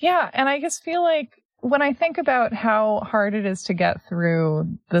get? Yeah, and I just feel like when I think about how hard it is to get through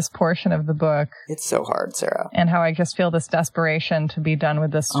this portion of the book. It's so hard, Sarah. And how I just feel this desperation to be done with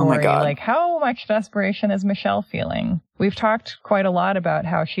this story. Oh my God. Like, how much desperation is Michelle feeling? We've talked quite a lot about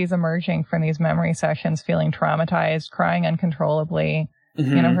how she's emerging from these memory sessions feeling traumatized, crying uncontrollably.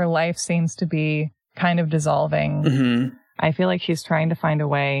 You know, her life seems to be kind of dissolving. I feel like she's trying to find a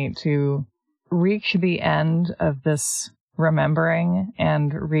way to reach the end of this remembering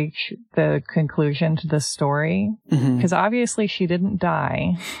and reach the conclusion to this story, because obviously she didn't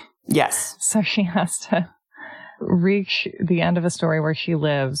die. Yes. So she has to reach the end of a story where she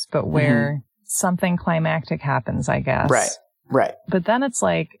lives, but where something climactic happens, I guess. Right. But then it's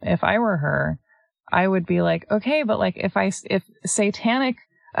like, if I were her, I would be like, okay, but like if satanic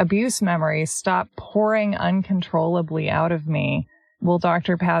abuse memories stop pouring uncontrollably out of me, will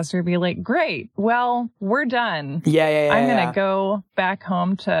Dr. Pazder be like, great, well, we're done. I'm going to go back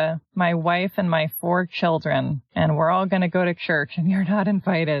home to my wife and my 4 children, and we're all going to go to church, and you're not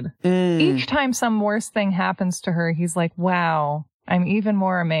invited. Each time some worse thing happens to her, he's like, wow, I'm even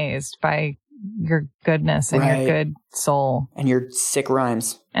more amazed by your goodness and your good soul. And your sick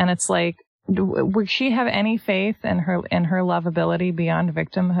rhymes. And it's like, would she have any faith in her lovability beyond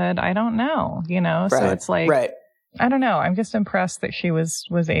victimhood? I don't know, you know? So it's like, I don't know. I'm just impressed that she was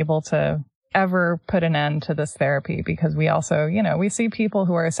able to ever put an end to this therapy, because we also, you know, we see people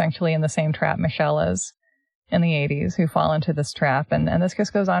who are essentially in the same trap Michelle is in the 80s who fall into this trap. And this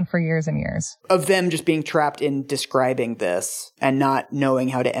just goes on for years and years. Of them just being trapped in describing this and not knowing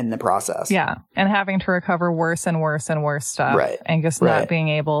how to end the process. Yeah. And having to recover worse and worse and worse stuff. And just not being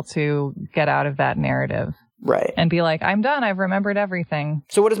able to get out of that narrative. And be like, I'm done. I've remembered everything.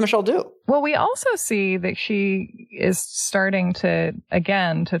 So what does Michelle do? Well, we also see that she is starting to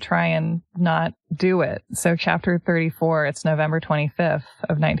try and not do it. So chapter 34, it's November 25th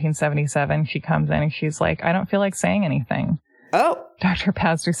of 1977. She comes in and she's like, I don't feel like saying anything. Oh. Dr.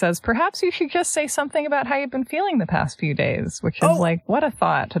 Pazder says, perhaps you should just say something about how you've been feeling the past few days, which is like, what a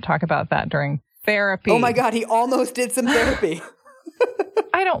thought to talk about that during therapy. Oh my God, he almost did some therapy.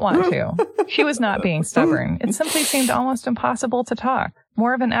 I don't want to. She was not being stubborn. It simply seemed almost impossible to talk.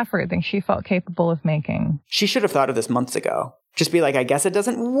 More of an effort than she felt capable of making. She should have thought of this months ago. Just be like, I guess it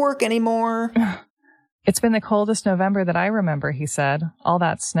doesn't work anymore. It's been the coldest November that I remember, he said. All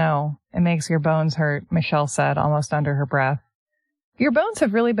that snow. It makes your bones hurt, Michelle said, almost under her breath. Your bones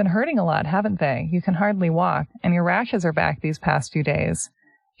have really been hurting a lot, haven't they? You can hardly walk, and your rashes are back these past few days.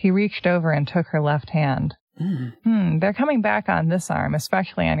 He reached over and took her left hand. They're coming back on this arm,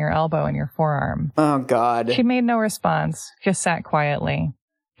 especially on your elbow and your forearm. Oh, God. She made no response, just sat quietly.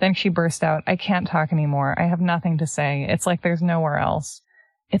 Then she burst out, I can't talk anymore. I have nothing to say. It's like there's nowhere else.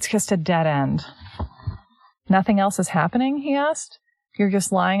 It's just a dead end. Nothing else is happening, he asked. You're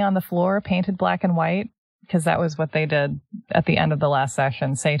just lying on the floor, painted black and white? Because that was what they did at the end of the last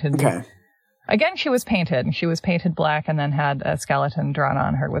session. Satan. Okay. Again, she was painted, and she was painted black and then had a skeleton drawn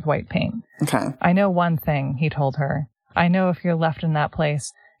on her with white paint. Okay. I know one thing, he told her. I know if you're left in that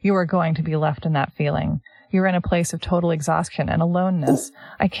place, you are going to be left in that feeling. You're in a place of total exhaustion and aloneness.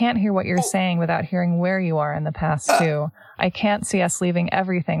 I can't hear what you're saying without hearing where you are in the past, too. I can't see us leaving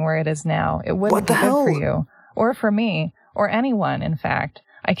everything where it is now. It wouldn't be good for you. Or for me. Or anyone, in fact.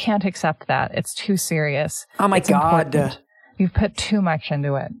 I can't accept that. It's too serious. Oh my God. Important. You've put too much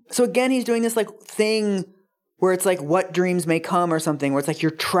into it. So again, he's doing this like thing where it's like what dreams may come or something, where it's like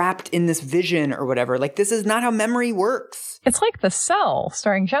you're trapped in this vision or whatever. Like this is not how memory works. It's like The Cell,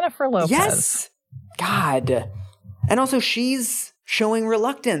 starring Jennifer Lopez. Yes. God. And also she's showing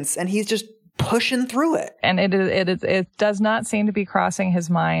reluctance and he's just pushing through it. And it does not seem to be crossing his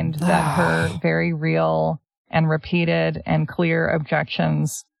mind that her very real and repeated and clear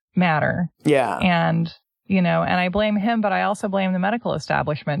objections matter. Yeah. And, and I blame him, but I also blame the medical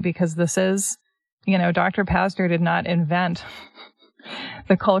establishment because this is, Dr. Pazder did not invent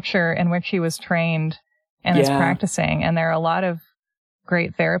the culture in which he was trained and is practicing. And there are a lot of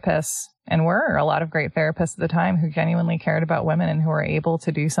great therapists, and were a lot of great therapists at the time who genuinely cared about women and who were able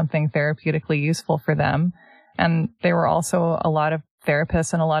to do something therapeutically useful for them. And there were also a lot of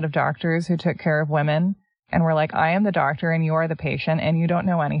therapists and a lot of doctors who took care of women and were like, I am the doctor and you are the patient and you don't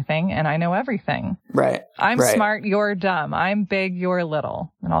know anything and I know everything. Right. I'm smart, you're dumb. I'm big, you're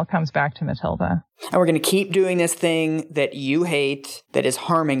little. It all comes back to Matilda. And we're going to keep doing this thing that you hate, that is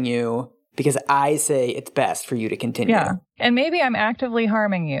harming you, because I say it's best for you to continue. Yeah. And maybe I'm actively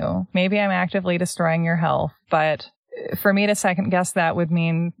harming you. Maybe I'm actively destroying your health. But for me to second guess that would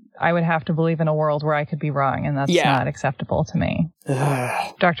mean I would have to believe in a world where I could be wrong. And that's not acceptable to me.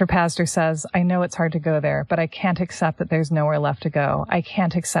 Dr. Pazder says, I know it's hard to go there, but I can't accept that there's nowhere left to go. I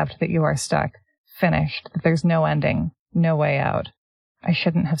can't accept that you are stuck, finished, that there's no ending, no way out. I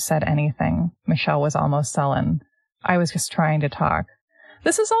shouldn't have said anything. Michelle was almost sullen. I was just trying to talk.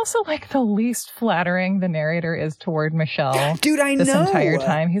 This is also like the least flattering the narrator is toward Michelle. Dude, I know. This entire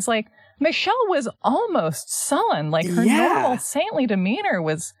time. He's like, Michelle was almost sullen. Like her normal saintly demeanor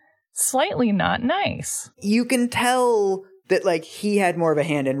was slightly not nice. You can tell that like he had more of a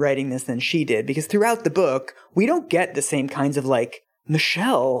hand in writing this than she did, because throughout the book, we don't get the same kinds of like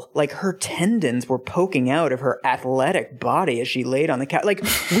Michelle, like her tendons were poking out of her athletic body as she laid on the couch. Like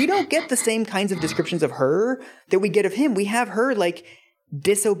we don't get the same kinds of descriptions of her that we get of him. We have her like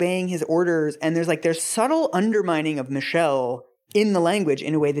disobeying his orders, and there's subtle undermining of Michelle in the language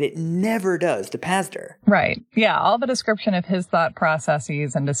in a way that it never does to Pazder. Right. Yeah. All the description of his thought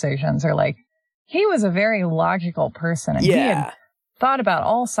processes and decisions are like, he was a very logical person, and he had thought about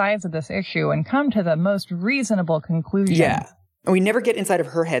all sides of this issue and come to the most reasonable conclusion. Yeah. And we never get inside of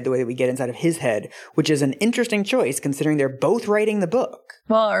her head the way that we get inside of his head, which is an interesting choice considering they're both writing the book.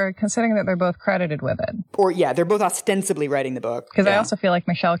 Well, or considering that they're both credited with it. Or, they're both ostensibly writing the book. Because I also feel like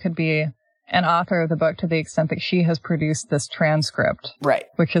Michelle could be an author of the book to the extent that she has produced this transcript. Right.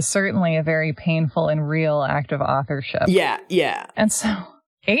 Which is certainly a very painful and real act of authorship. Yeah, yeah. And so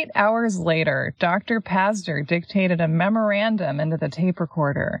 8 hours later, Dr. Pazder dictated a memorandum into the tape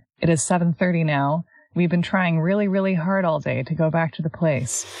recorder. It is 7:30 now. We've been trying really, really hard all day to go back to the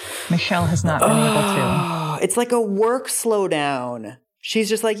place. Michelle has not been able to. It's like a work slowdown. She's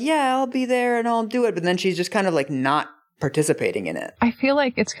just like, yeah, I'll be there and I'll do it. But then she's just kind of like not participating in it. I feel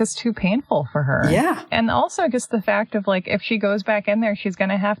like it's just too painful for her. Yeah. And also just the fact of like, if she goes back in there, she's going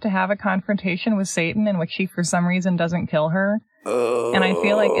to have a confrontation with Satan in which she for some reason doesn't kill her. And I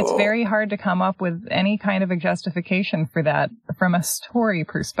feel like it's very hard to come up with any kind of a justification for that from a story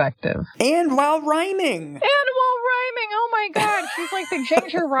perspective. And while rhyming. Oh my God. She's like the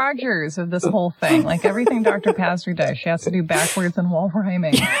Ginger Rogers of this whole thing. Like everything Dr. Pazder does, she has to do backwards and while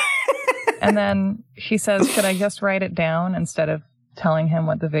rhyming. And then she says, should I just write it down instead of telling him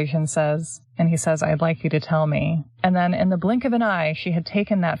what the vision says? And he says, I'd like you to tell me. And then in the blink of an eye, she had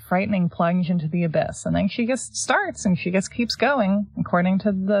taken that frightening plunge into the abyss. And then she just starts and she just keeps going, according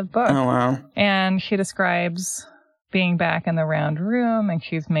to the book. Oh, wow. And she describes being back in the round room, and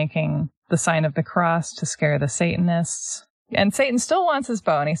she's making the sign of the cross to scare the Satanists. And Satan still wants his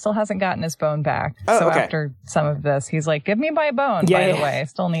bone. He still hasn't gotten his bone back. After some of this, he's like, give me my bone, by the way. I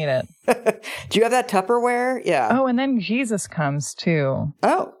still need it. Do you have that Tupperware? Yeah. Oh, and then Jesus comes, too.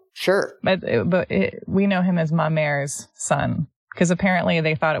 Oh, sure. But we know him as Ma Mère's son. Because apparently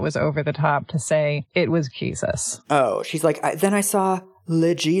they thought it was over the top to say it was Jesus. Oh, she's like, then I saw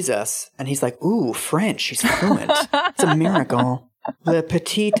Le Jesus. And he's like, ooh, French. She's fluent. It's a miracle. Le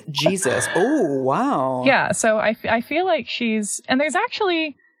Petit Jesus. Oh, wow. Yeah, so I feel like she's... And there's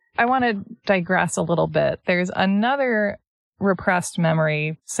actually... I want to digress a little bit. There's another repressed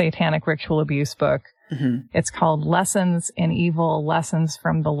memory satanic ritual abuse book. Mm-hmm. It's called Lessons in Evil, Lessons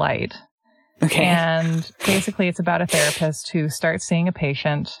from the Light. Okay. And basically it's about a therapist who starts seeing a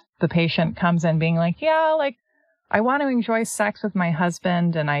patient the patient comes in being like, yeah, like, I want to enjoy sex with my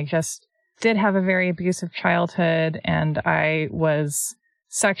husband, and I just did have a very abusive childhood, and I was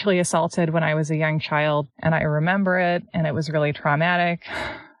sexually assaulted when I was a young child, and I remember it, and it was really traumatic.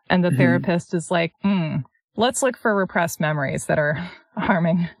 And the therapist is like, let's look for repressed memories that are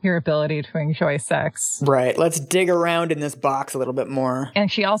harming your ability to enjoy sex. Right. Let's dig around in this box a little bit more.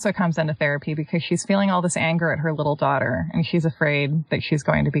 And she also comes into therapy because she's feeling all this anger at her little daughter, and she's afraid that she's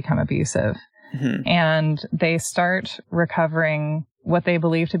going to become abusive. And they start recovering what they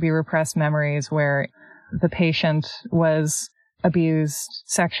believe to be repressed memories where the patient was abused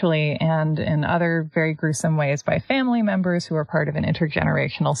sexually and in other very gruesome ways by family members who are part of an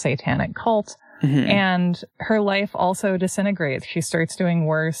intergenerational satanic cult. And her life also disintegrates. She starts doing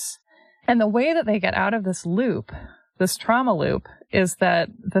worse. And the way that they get out of this loop, this trauma loop, is that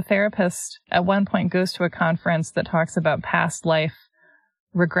the therapist at one point goes to a conference that talks about past life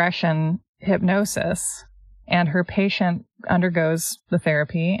regression hypnosis, and her patient undergoes the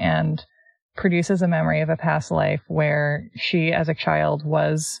therapy and produces a memory of a past life where she, as a child,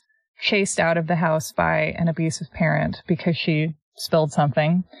 was chased out of the house by an abusive parent because she spilled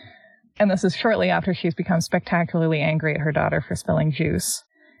something. And this is shortly after she's become spectacularly angry at her daughter for spilling juice.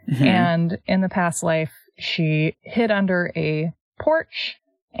 And in the past life, she hid under a porch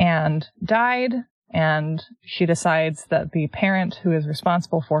and died. And she decides that the parent who is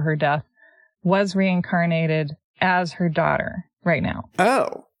responsible for her death was reincarnated as her daughter right now.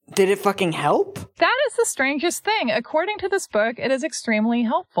 Oh, did it fucking help? That is the strangest thing. According to this book, it is extremely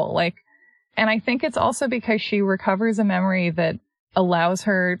helpful. And I think it's also because she recovers a memory that allows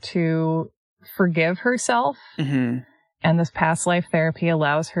her to forgive herself. And this past life therapy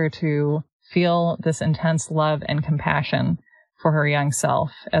allows her to feel this intense love and compassion for her young self,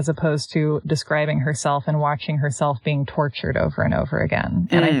 as opposed to describing herself and watching herself being tortured over and over again.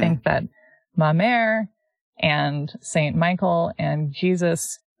 And I think that Ma Mère and Saint Michael and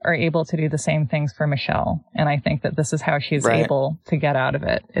Jesus are able to do the same things for Michelle. And I think that this is how she's able to get out of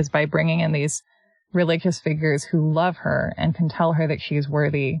it, is by bringing in these religious figures who love her and can tell her that she's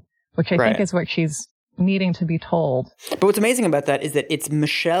worthy, which I think is what she's needing to be told. But what's amazing about that is that it's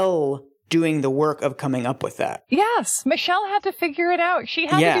Michelle doing the work of coming up with that. Yes, Michelle had to figure it out. She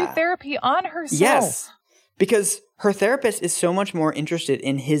had to do therapy on herself. Yes, because her therapist is so much more interested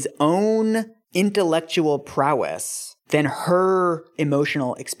in his own intellectual prowess than her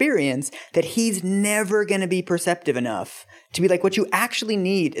emotional experience that he's never going to be perceptive enough to be like, what you actually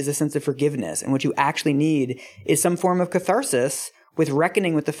need is a sense of forgiveness. And what you actually need is some form of catharsis with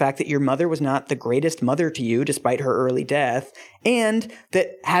reckoning with the fact that your mother was not the greatest mother to you despite her early death, and that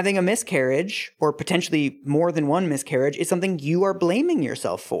having a miscarriage, or potentially more than one miscarriage, is something you are blaming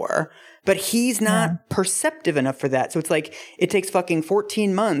yourself for. But he's not perceptive enough for that. So it's like, it takes fucking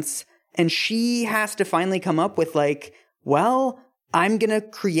 14 months, and she has to finally come up with like, well, I'm going to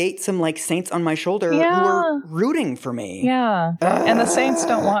create some like saints on my shoulder who are rooting for me. Yeah. And the saints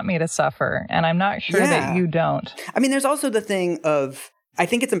don't want me to suffer. And I'm not sure that you don't. I mean, there's also the thing of, I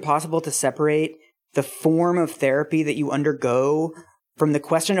think it's impossible to separate the form of therapy that you undergo from the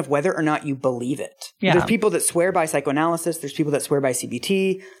question of whether or not you believe it. Yeah. There's people that swear by psychoanalysis. There's people that swear by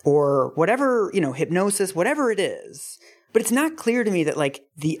CBT or whatever, hypnosis, whatever it is. But it's not clear to me that like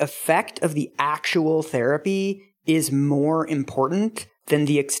the effect of the actual therapy is more important than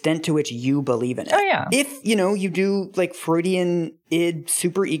the extent to which you believe in it. Oh, yeah. If, you do like Freudian id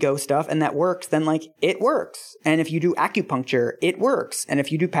superego stuff and that works, then like it works. And if you do acupuncture, it works. And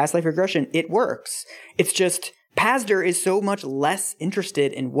if you do past life regression, it works. It's just Pazder is so much less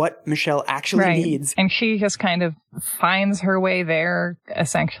interested in what Michelle actually needs. And she just kind of finds her way there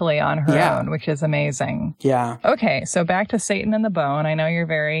essentially on her own, which is amazing. Yeah. Okay, so back to Satan and the Bone. I know you're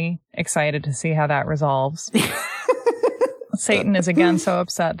very excited to see how that resolves. Satan is again so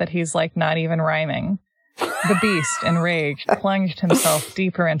upset that he's like not even rhyming. The beast, enraged, plunged himself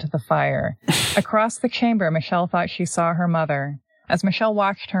deeper into the fire. Across the chamber, Michelle thought she saw her mother. As Michelle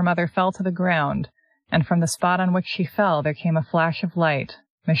watched, her mother fell to the ground, and from the spot on which she fell, there came a flash of light.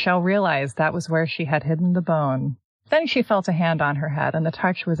 Michelle realized that was where she had hidden the bone. Then she felt a hand on her head, and the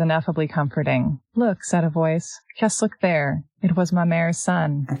touch was ineffably comforting. "Look," said a voice. "Just look there." It was Ma Mère's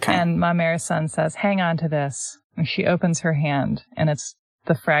son. Okay. And Ma Mère's son says, "Hang on to this." And she opens her hand, and it's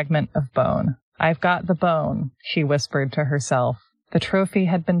the fragment of bone. "I've got the bone," she whispered to herself. The trophy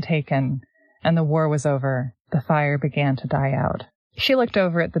had been taken, and the war was over. The fire began to die out. She looked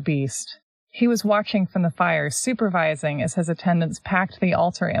over at the beast. He was watching from the fire, supervising as his attendants packed the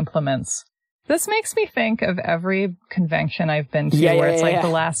altar implements. This makes me think of every convention I've been to where it's like the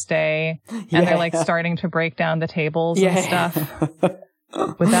last day, and they're like starting to break down the tables and stuff.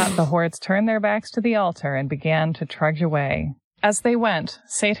 With that, the hordes turned their backs to the altar and began to trudge away. As they went,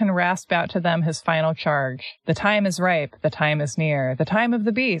 Satan rasped out to them his final charge. The time is ripe, the time is near, the time of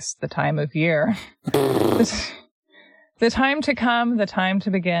the beast, the time of year. The time to come, the time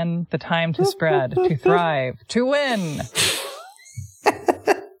to begin, the time to spread, to thrive, to win.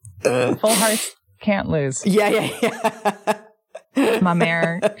 Full hearts can't lose. Yeah. Ma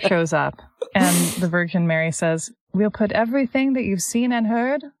Mère shows up, and the Virgin Mary says, "We'll put everything that you've seen and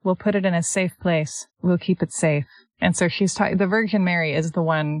heard, we'll put it in a safe place. We'll keep it safe." And so the Virgin Mary is the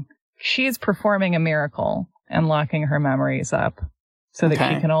one, she's performing a miracle and locking her memories up so that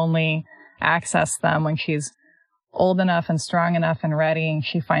she can only access them when she's old enough and strong enough and ready, and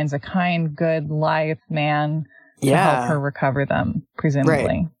she finds a kind, good, lithe man to help her recover them, presumably.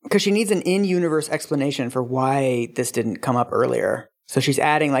 Right. Because she needs an in-universe explanation for why this didn't come up earlier. So she's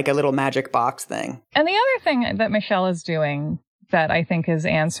adding like a little magic box thing. And the other thing that Michelle is doing that I think is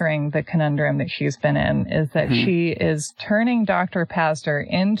answering the conundrum that she's been in is that she is turning Dr. Pazder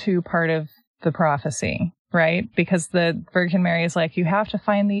into part of the prophecy, right? Because the Virgin Mary is like, you have to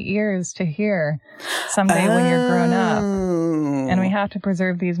find the ears to hear someday when you're grown up. And we have to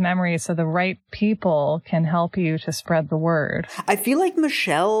preserve these memories so the right people can help you to spread the word. I feel like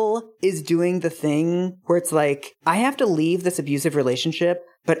Michelle is doing the thing where it's like, I have to leave this abusive relationship,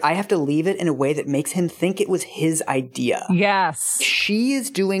 but I have to leave it in a way that makes him think it was his idea. Yes. She is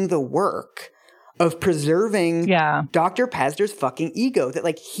doing the work of preserving Dr. Pazder's fucking ego, that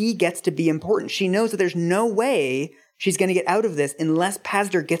like he gets to be important. She knows that there's no way she's going to get out of this unless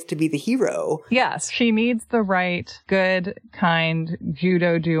Pazder gets to be the hero. Yes, she needs the right, good, kind,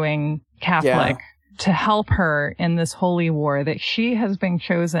 judo-doing Catholic to help her in this holy war that she has been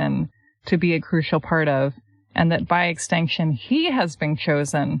chosen to be a crucial part of, and that by extension, he has been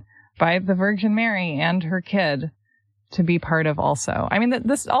chosen by the Virgin Mary and her kid to be part of also. I mean,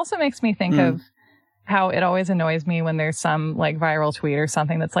 this also makes me think of how it always annoys me when there's some like viral tweet or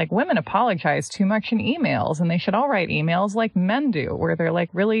something that's like, women apologize too much in emails and they should all write emails like men do, where they're like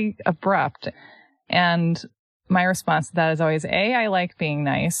really abrupt. And my response to that is always, A, I like being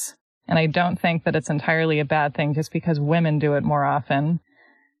nice. And I don't think that it's entirely a bad thing just because women do it more often.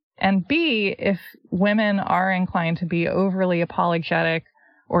 And B, if women are inclined to be overly apologetic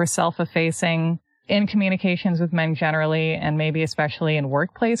or self-effacing in communications with men generally, and maybe especially in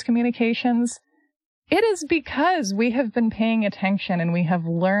workplace communications, it is because we have been paying attention and we have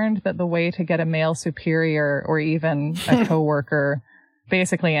learned that the way to get a male superior or even a coworker,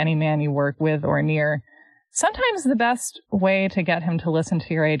 basically any man you work with or near, sometimes the best way to get him to listen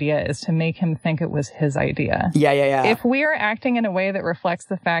to your idea is to make him think it was his idea. Yeah. If we are acting in a way that reflects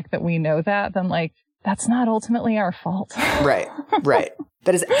the fact that we know that, then like, that's not ultimately our fault. Right.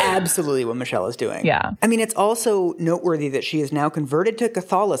 That is absolutely what Michelle is doing. Yeah. I mean, it's also noteworthy that she is now converted to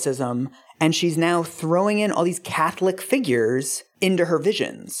Catholicism and she's now throwing in all these Catholic figures into her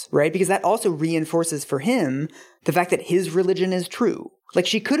visions, right? Because that also reinforces for him the fact that his religion is true. Like,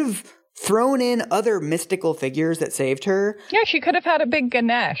 she could have thrown in other mystical figures that saved her. Yeah, she could have had a big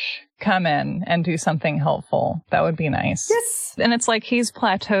Ganesh come in and do something helpful. That would be nice. Yes. And it's like he's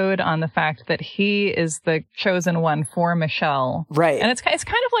plateaued on the fact that he is the chosen one for Michelle. Right. And it's kind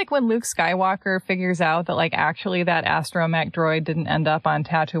of like when Luke Skywalker figures out that like actually that astromech droid didn't end up on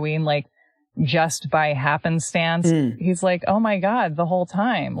Tatooine like just by happenstance. He's like, oh my God, the whole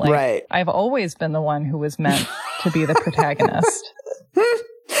time. Like, I've always been the one who was meant to be the protagonist.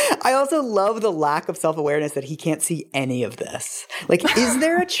 I also love the lack of self-awareness that he can't see any of this. Like, is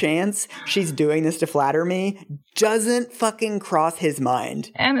there a chance she's doing this to flatter me? Doesn't fucking cross his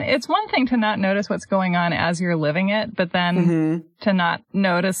mind. And it's one thing to not notice what's going on as you're living it, but then to not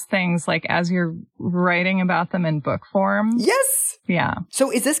notice things like as you're writing about them in book form. Yes. Yeah.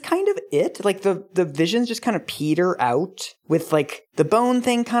 So is this kind of it? Like the visions just kind of peter out with like the bone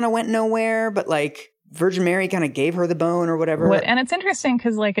thing kind of went nowhere, but like Virgin Mary kind of gave her the bone or whatever. And it's interesting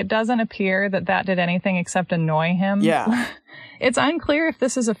because, like, it doesn't appear that did anything except annoy him. Yeah. It's unclear if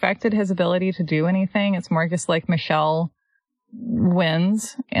this has affected his ability to do anything. It's more just like Michelle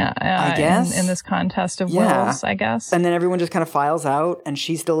wins, I guess. in this contest of wills, I guess. And then everyone just kind of files out and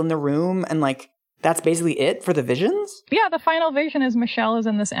she's still in the room and, like, that's basically it for the visions? Yeah, the final vision is Michelle is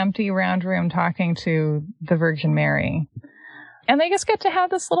in this empty round room talking to the Virgin Mary. And they just get to have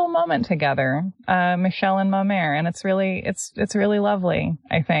this little moment together, Michelle and Ma Mère, and it's really lovely,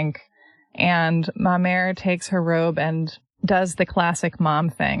 I think. And Ma Mère takes her robe and does the classic mom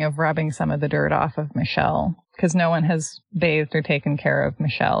thing of rubbing some of the dirt off of Michelle, because no one has bathed or taken care of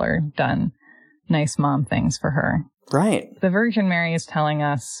Michelle or done nice mom things for her. Right. The Virgin Mary is telling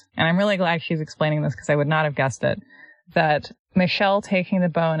us, and I'm really glad she's explaining this because I would not have guessed it, that Michelle taking the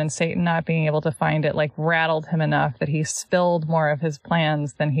bone and Satan not being able to find it, like, rattled him enough that he spilled more of his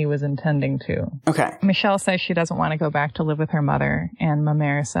plans than he was intending to. Okay. Michelle says she doesn't want to go back to live with her mother, and Ma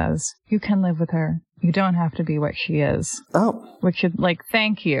Mère says, you can live with her. You don't have to be what she is. Oh. Which is, like,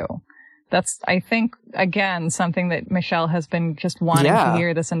 thank you. That's, I think, again, something that Michelle has been just wanting to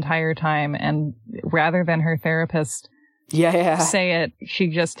hear this entire time, and rather than her therapist say it, she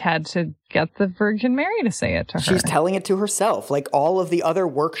just had to get the Virgin Mary to say it to her. She's telling it to herself, like all of the other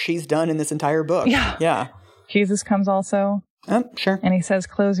work she's done in this entire book. Yeah. Jesus comes also. Sure. And he says,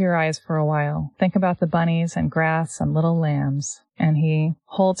 close your eyes for a while. Think about the bunnies and grass and little lambs. And he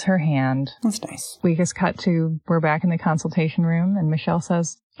holds her hand. That's nice. We just cut to, we're back in the consultation room, and Michelle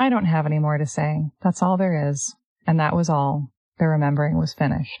says, I don't have any more to say. That's all there is. And that was all. The remembering was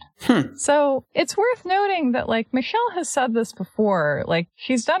finished. So it's worth noting that, like, Michelle has said this before. Like,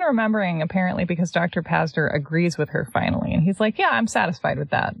 she's done remembering apparently because Dr. Pazder agrees with her finally. And he's like, yeah, I'm satisfied with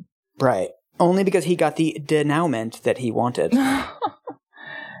that. Right. Only because he got the denouement that he wanted.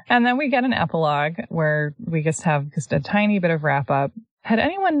 And then we get an epilogue where we just have just a tiny bit of wrap up. Had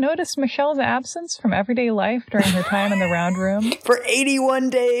anyone noticed Michelle's absence from everyday life during her time in the round room? For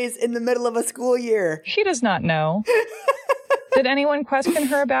 81 days in the middle of a school year. She does not know. Did anyone question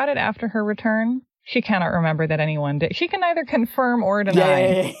her about it after her return? She cannot remember that anyone did. She can neither confirm or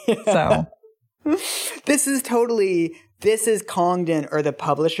deny. So this is Congdon or the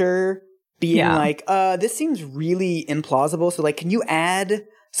publisher being like, this seems really implausible. So, like, can you add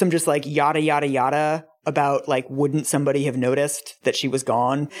some just like yada, yada, yada about, like, wouldn't somebody have noticed that she was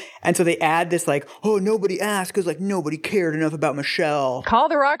gone? And so they add this, like, oh, nobody asked because, like, nobody cared enough about Michelle. Call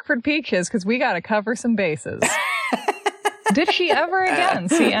the Rockford Peaches because we got to cover some bases. Did she ever again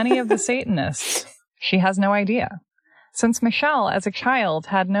see any of the Satanists? She has no idea. Since Michelle, as a child,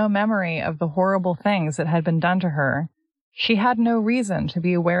 had no memory of the horrible things that had been done to her, she had no reason to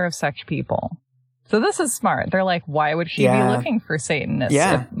be aware of such people. So this is smart. They're like, why would she be looking for Satanists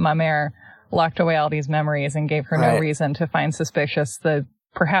if Ma Mère locked away all these memories and gave her no reason to find suspicious the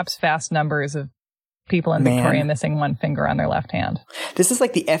perhaps vast numbers of people in Victoria missing one finger on their left hand? This is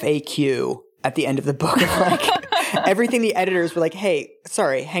like the FAQ at the end of the book. Like, everything the editors were like, hey,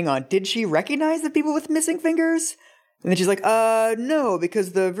 sorry, hang on. Did she recognize the people with missing fingers? And then she's like, no,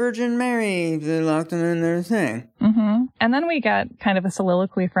 because the Virgin Mary locked them in their thing. Mm-hmm. And then we get kind of a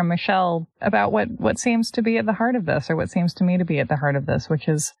soliloquy from Michelle about what seems to be at the heart of this, or what seems to me to be at the heart of this, which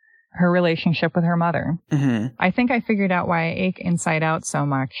is her relationship with her mother. Mm-hmm. I think I figured out why I ache inside out so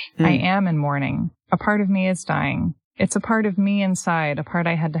much. I am in mourning. A part of me is dying. It's a part of me inside, a part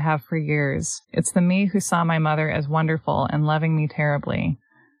I had to have for years. It's the me who saw my mother as wonderful and loving me terribly.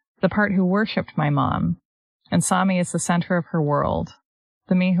 The part who worshipped my mom and saw me as the center of her world.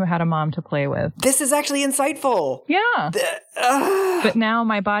 The me who had a mom to play with. This is actually insightful. Yeah. But now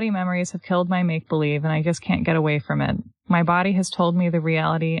my body memories have killed my make-believe and I just can't get away from it. My body has told me the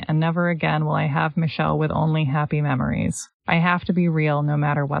reality, and never again will I have Michelle with only happy memories. I have to be real no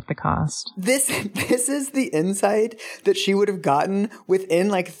matter what the cost. This is the insight that she would have gotten within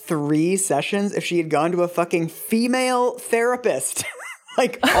like 3 sessions if she had gone to a fucking female therapist.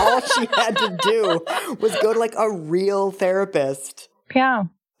 Like, all she had to do was go to like a real therapist. Yeah.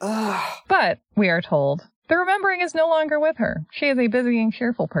 Ugh. But, we are told, the remembering is no longer with her. She is a busy and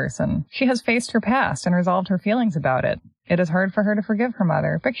cheerful person. She has faced her past and resolved her feelings about it. It is hard for her to forgive her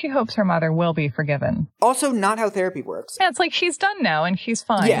mother, but she hopes her mother will be forgiven. Also, not how therapy works. Yeah, it's like she's done now and she's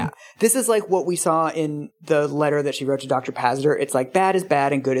fine. Yeah. This is like what we saw in the letter that she wrote to Dr. Pazder. It's like bad is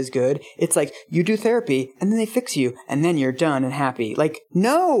bad and good is good. It's like you do therapy and then they fix you and then you're done and happy. Like,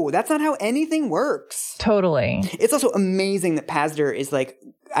 no, that's not how anything works. Totally. It's also amazing that Pazder is like,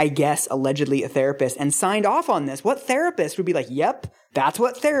 I guess, allegedly a therapist and signed off on this. What therapist would be like, yep, that's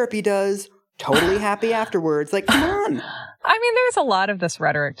what therapy does. Totally happy afterwards. Like, come on. I mean, there's a lot of this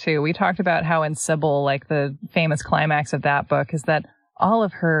rhetoric, too. We talked about how in Sybil, like the famous climax of that book is that all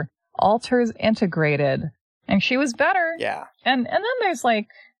of her altars integrated and she was better. Yeah. And then there's like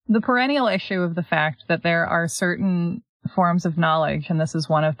the perennial issue of the fact that there are certain forms of knowledge, and this is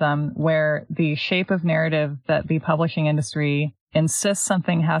one of them, where the shape of narrative that the publishing industry insists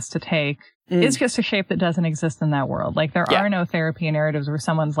something has to take is just a shape that doesn't exist in that world. Like, there are no therapy narratives where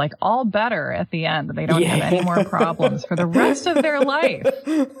someone's like all better at the end. They don't have any more problems for the rest of their life.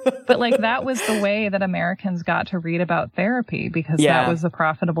 But like, that was the way that Americans got to read about therapy because that was a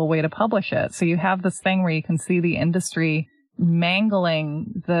profitable way to publish it. So you have this thing where you can see the industry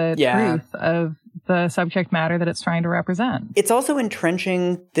mangling the truth of the subject matter that it's trying to represent. It's also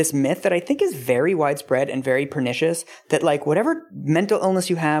entrenching this myth that I think is very widespread and very pernicious, that like whatever mental illness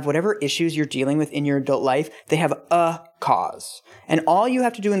you have, whatever issues you're dealing with in your adult life, they have a cause. And all you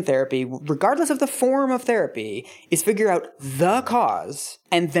have to do in therapy, regardless of the form of therapy, is figure out the cause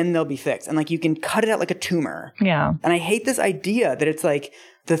and then they'll be fixed. And like you can cut it out like a tumor. Yeah. And I hate this idea that it's like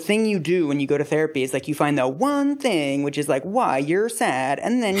the thing you do when you go to therapy is like you find the one thing, which is like why you're sad,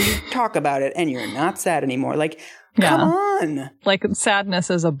 and then you talk about it and you're not sad anymore. Like, come on. Like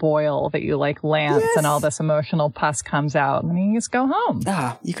sadness is a boil that you like lance and all this emotional pus comes out and you just go home.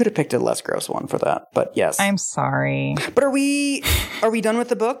 You could have picked a less gross one for that, but yes. I'm sorry. But are we done with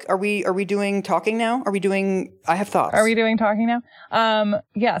the book? Are we doing talking now? I have thoughts. Are we doing talking now?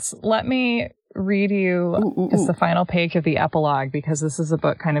 Yes. Let me read you just the final page of the epilogue, because this is a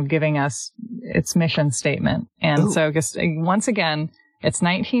book kind of giving us its mission statement. And so just once again, it's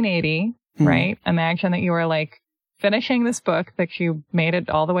 1980, right? Imagine that you are like finishing this book, that you made it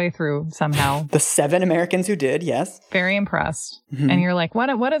all the way through somehow. The 7 Americans who did, yes. Very impressed. And you're like, what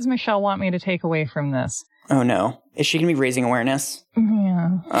does Michelle want me to take away from this? Oh no. Is she going to be raising awareness?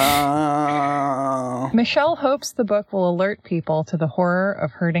 Yeah. Michelle hopes the book will alert people to the horror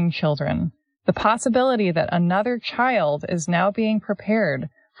of hurting children. The possibility that another child is now being prepared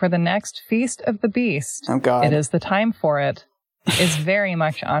for the next Feast of the Beast. Oh, God. It is the time for it, is very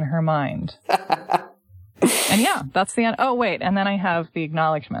much on her mind. And yeah, that's the end. Oh, wait. And then I have the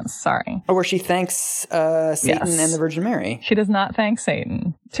acknowledgments. Sorry. Oh, where she thanks Satan and the Virgin Mary. She does not thank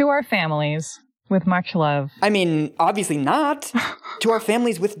Satan. To our families, with much love. I mean, obviously not. To our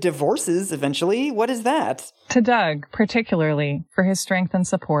families with divorces eventually. What is that? To Doug, particularly, for his strength and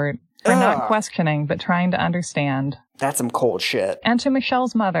support. For not questioning, but trying to understand. That's some cold shit. And to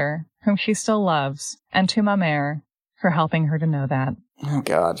Michelle's mother, whom she still loves. And to ma mère, for helping her to know that. Oh,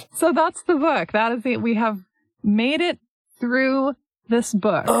 God. So that's the book. That is it. We have made it through this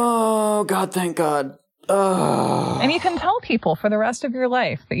book. Oh, God, thank God. Oh. And you can tell people for the rest of your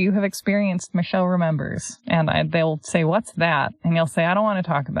life that you have experienced Michelle Remembers. And they'll say, what's that? And you'll say, I don't want to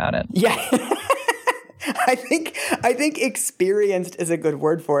talk about it. Yeah. I think experienced is a good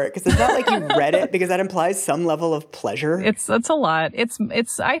word for it, because it's not like you read it, because that implies some level of pleasure. It's a lot.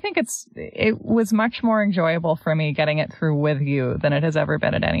 I think it was much more enjoyable for me getting it through with you than it has ever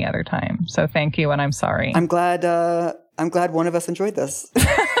been at any other time. So thank you, and I'm sorry. I'm glad one of us enjoyed this.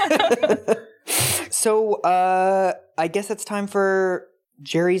 So I guess it's time for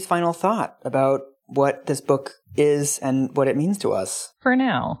Jerry's final thought about what this book is and what it means to us. For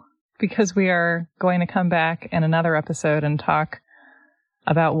now. Because we are going to come back in another episode and talk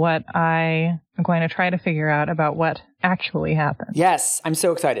about what I am going to try to figure out about what actually happened. Yes, I'm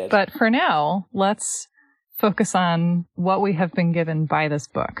so excited. But for now, let's focus on what we have been given by this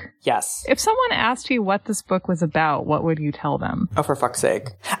book. Yes. If someone asked you what this book was about, what would you tell them? Oh, for fuck's sake.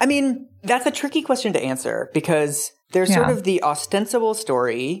 I mean, that's a tricky question to answer, because there's sort of the ostensible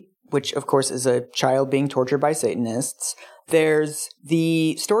story, which of course is a child being tortured by Satanists. There's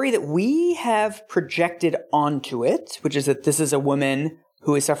the story that we have projected onto it, which is that this is a woman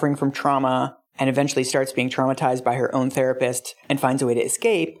who is suffering from trauma and eventually starts being traumatized by her own therapist and finds a way to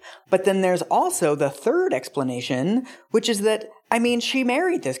escape. But then there's also the third explanation, which is that, I mean, she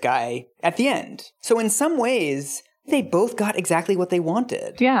married this guy at the end. So in some ways, they both got exactly what they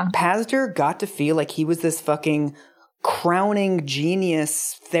wanted. Yeah. Pazder got to feel like he was this fucking crowning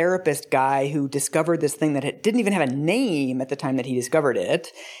genius therapist guy who discovered this thing that didn't even have a name at the time that he discovered it.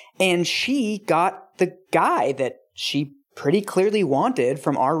 And she got the guy that she pretty clearly wanted,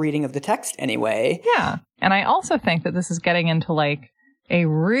 from our reading of the text anyway. Yeah. And I also think that this is getting into like a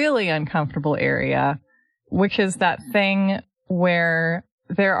really uncomfortable area, which is that thing where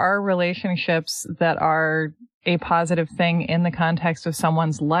there are relationships that are a positive thing in the context of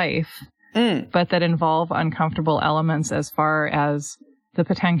someone's life, but that involve uncomfortable elements as far as the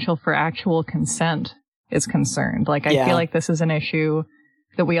potential for actual consent is concerned. Like, I feel like this is an issue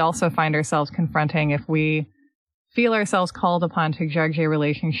that we also find ourselves confronting if we feel ourselves called upon to judge a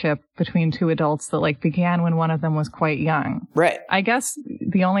relationship between two adults that like began when one of them was quite young. Right. I guess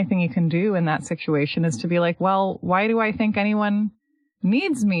the only thing you can do in that situation is to be like, well, why do I think anyone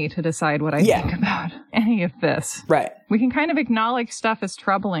needs me to decide what I think about any of this? Right. We can kind of acknowledge stuff as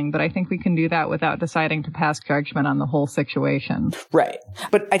troubling, but I think we can do that without deciding to pass judgment on the whole situation. Right.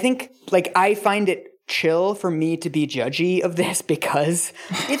 But I think, like, I find it chill for me to be judgy of this, because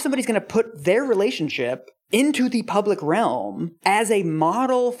if somebody's going to put their relationship into the public realm as a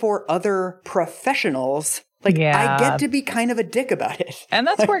model for other professionals, like, I get to be kind of a dick about it. And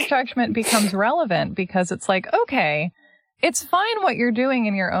that's where judgment becomes relevant, because it's like, okay, it's fine what you're doing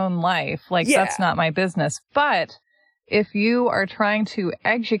in your own life. Like, that's not my business. But if you are trying to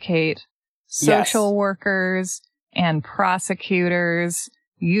educate social workers and prosecutors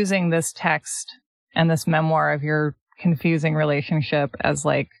using this text and this memoir of your confusing relationship as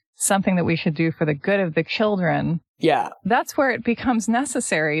like something that we should do for the good of the children. Yeah. That's where it becomes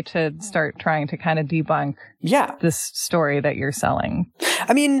necessary to start trying to kind of debunk this story that you're selling.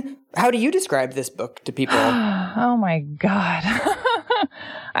 I mean, how do you describe this book to people? Oh my God.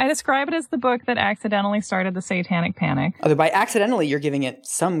 I describe it as the book that accidentally started the Satanic Panic. Although by accidentally, you're giving it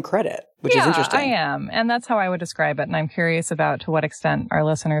some credit, which is interesting. I am. And that's how I would describe it. And I'm curious about to what extent our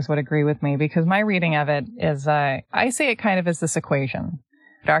listeners would agree with me, because my reading of it is, I see it kind of as this equation.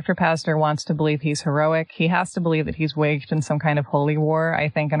 Dr. Pazder wants to believe he's heroic. He has to believe that he's waged in some kind of holy war, I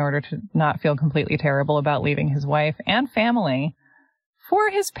think, in order to not feel completely terrible about leaving his wife and family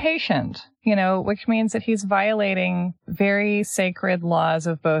for his patient, which means that he's violating very sacred laws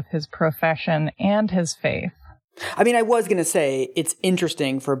of both his profession and his faith. I mean, I was going to say it's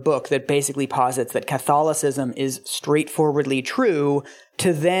interesting for a book that basically posits that Catholicism is straightforwardly true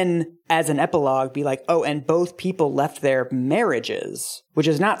to then, as an epilogue, be like, oh, and both people left their marriages, which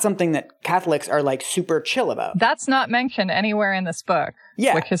is not something that Catholics are like super chill about. That's not mentioned anywhere in this book.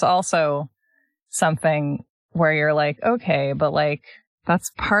 Yeah. Which is also something where you're like, okay, but like,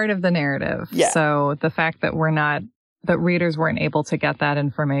 that's part of the narrative. Yeah. So the fact that that readers weren't able to get that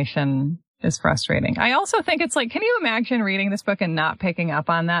information is frustrating. I also think it's like, can you imagine reading this book and not picking up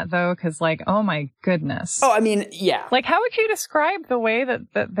on that, though? Because, like, oh my goodness. Oh, I mean, yeah. Like, how would you describe the way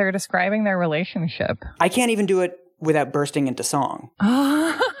that they're describing their relationship? I can't even do it without bursting into song.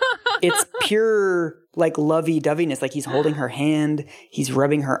 It's pure, like, lovey-doveyness. Like, he's holding her hand. He's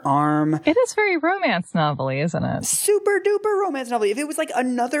rubbing her arm. It is very romance novel-y, isn't it? Super-duper romance novel. If it was, like,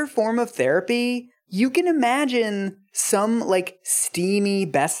 another form of therapy, you can imagine some, like, steamy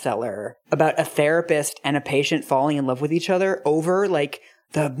bestseller about a therapist and a patient falling in love with each other over, like,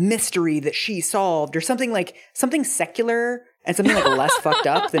 the mystery that she solved or something secular and something, like, less fucked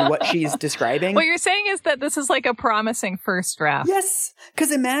up than what she's describing. What you're saying is that this is, like, a promising first draft. Yes,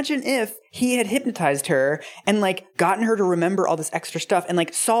 because imagine if he had hypnotized her and, like, gotten her to remember all this extra stuff and,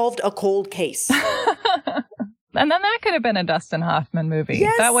 like, solved a cold case. And then that could have been a Dustin Hoffman movie.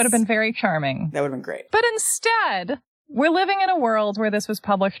 Yes! That would have been very charming. That would have been great. But instead, we're living in a world where this was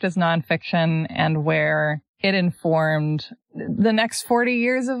published as nonfiction and where it informed the next 40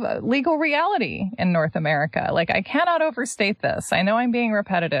 years of legal reality in North America. Like, I cannot overstate this. I know I'm being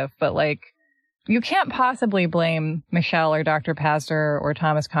repetitive, but, like, you can't possibly blame Michelle or Dr. Pazder or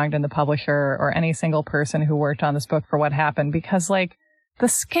Thomas Congdon, the publisher, or any single person who worked on this book for what happened, because, like, the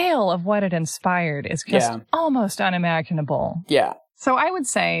scale of what it inspired is just almost unimaginable. Yeah. So I would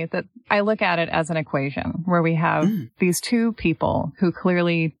say that I look at it as an equation where we have these two people who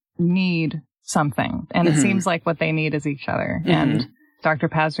clearly need something. And it seems like what they need is each other. And Dr.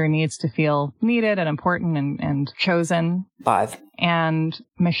 Pazder needs to feel needed and important and chosen. 5. And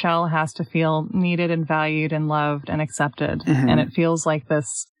Michelle has to feel needed and valued and loved and accepted. And it feels like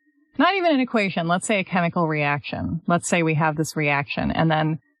this, not even an equation, let's say a chemical reaction. Let's say we have this reaction and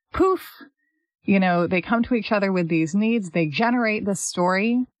then poof, they come to each other with these needs. They generate this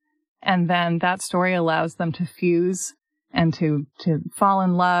story. And then that story allows them to fuse and to fall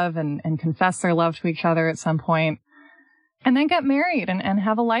in love and confess their love to each other at some point. And then get married and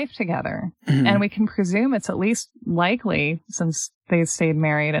have a life together. And we can presume it's at least likely, since they stayed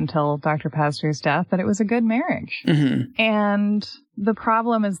married until Dr. Pazder's death, that it was a good marriage. And the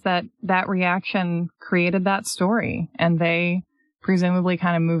problem is that reaction created that story. And they presumably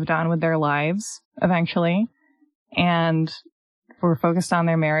kind of moved on with their lives eventually. And were focused on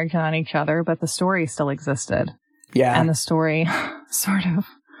their marriage and on each other, but the story still existed. Yeah. And the story sort of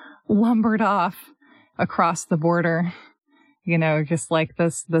lumbered off across the border. Just like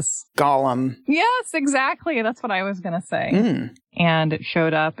this Gollum. Yes, exactly. That's what I was going to say. And it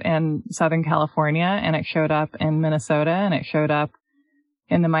showed up in Southern California, and it showed up in Minnesota, and it showed up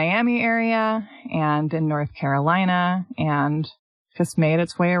in the Miami area and in North Carolina, and just made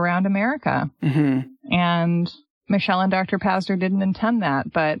its way around America. And Michelle and Dr. Pazder didn't intend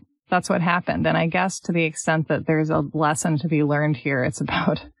that, but that's what happened. And I guess to the extent that there's a lesson to be learned here, it's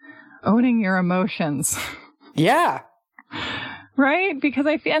about owning your emotions. Yeah. Right? Because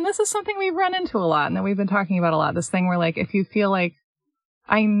and this is something we've run into a lot and that we've been talking about a lot. This thing where, like, if you feel like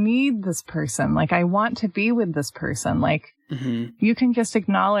I need this person, like I want to be with this person, like you can just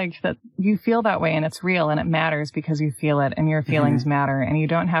acknowledge that you feel that way and it's real and it matters because you feel it and your feelings matter and you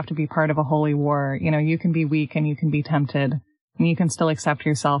don't have to be part of a holy war. You can be weak and you can be tempted and you can still accept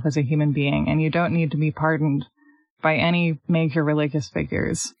yourself as a human being and you don't need to be pardoned by any major religious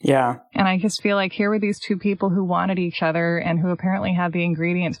figures. Yeah. And I just feel like here were these two people who wanted each other and who apparently had the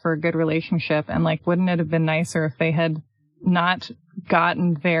ingredients for a good relationship. And like, wouldn't it have been nicer if they had not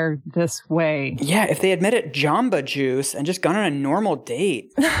gotten there this way? Yeah, if they had met at Jamba Juice and just gone on a normal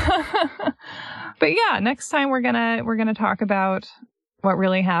date. But yeah, next time we're gonna talk about what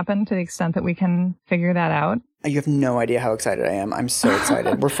really happened to the extent that we can figure that out. You have no idea how excited I am. I'm so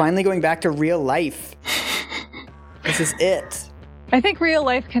excited. We're finally going back to real life. This is it. I think real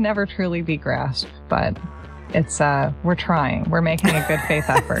life can never truly be grasped, but it's we're trying. We're making a good faith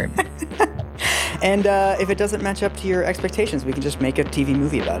effort. And if it doesn't match up to your expectations, we can just make a TV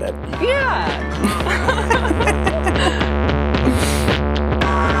movie about it. Yeah.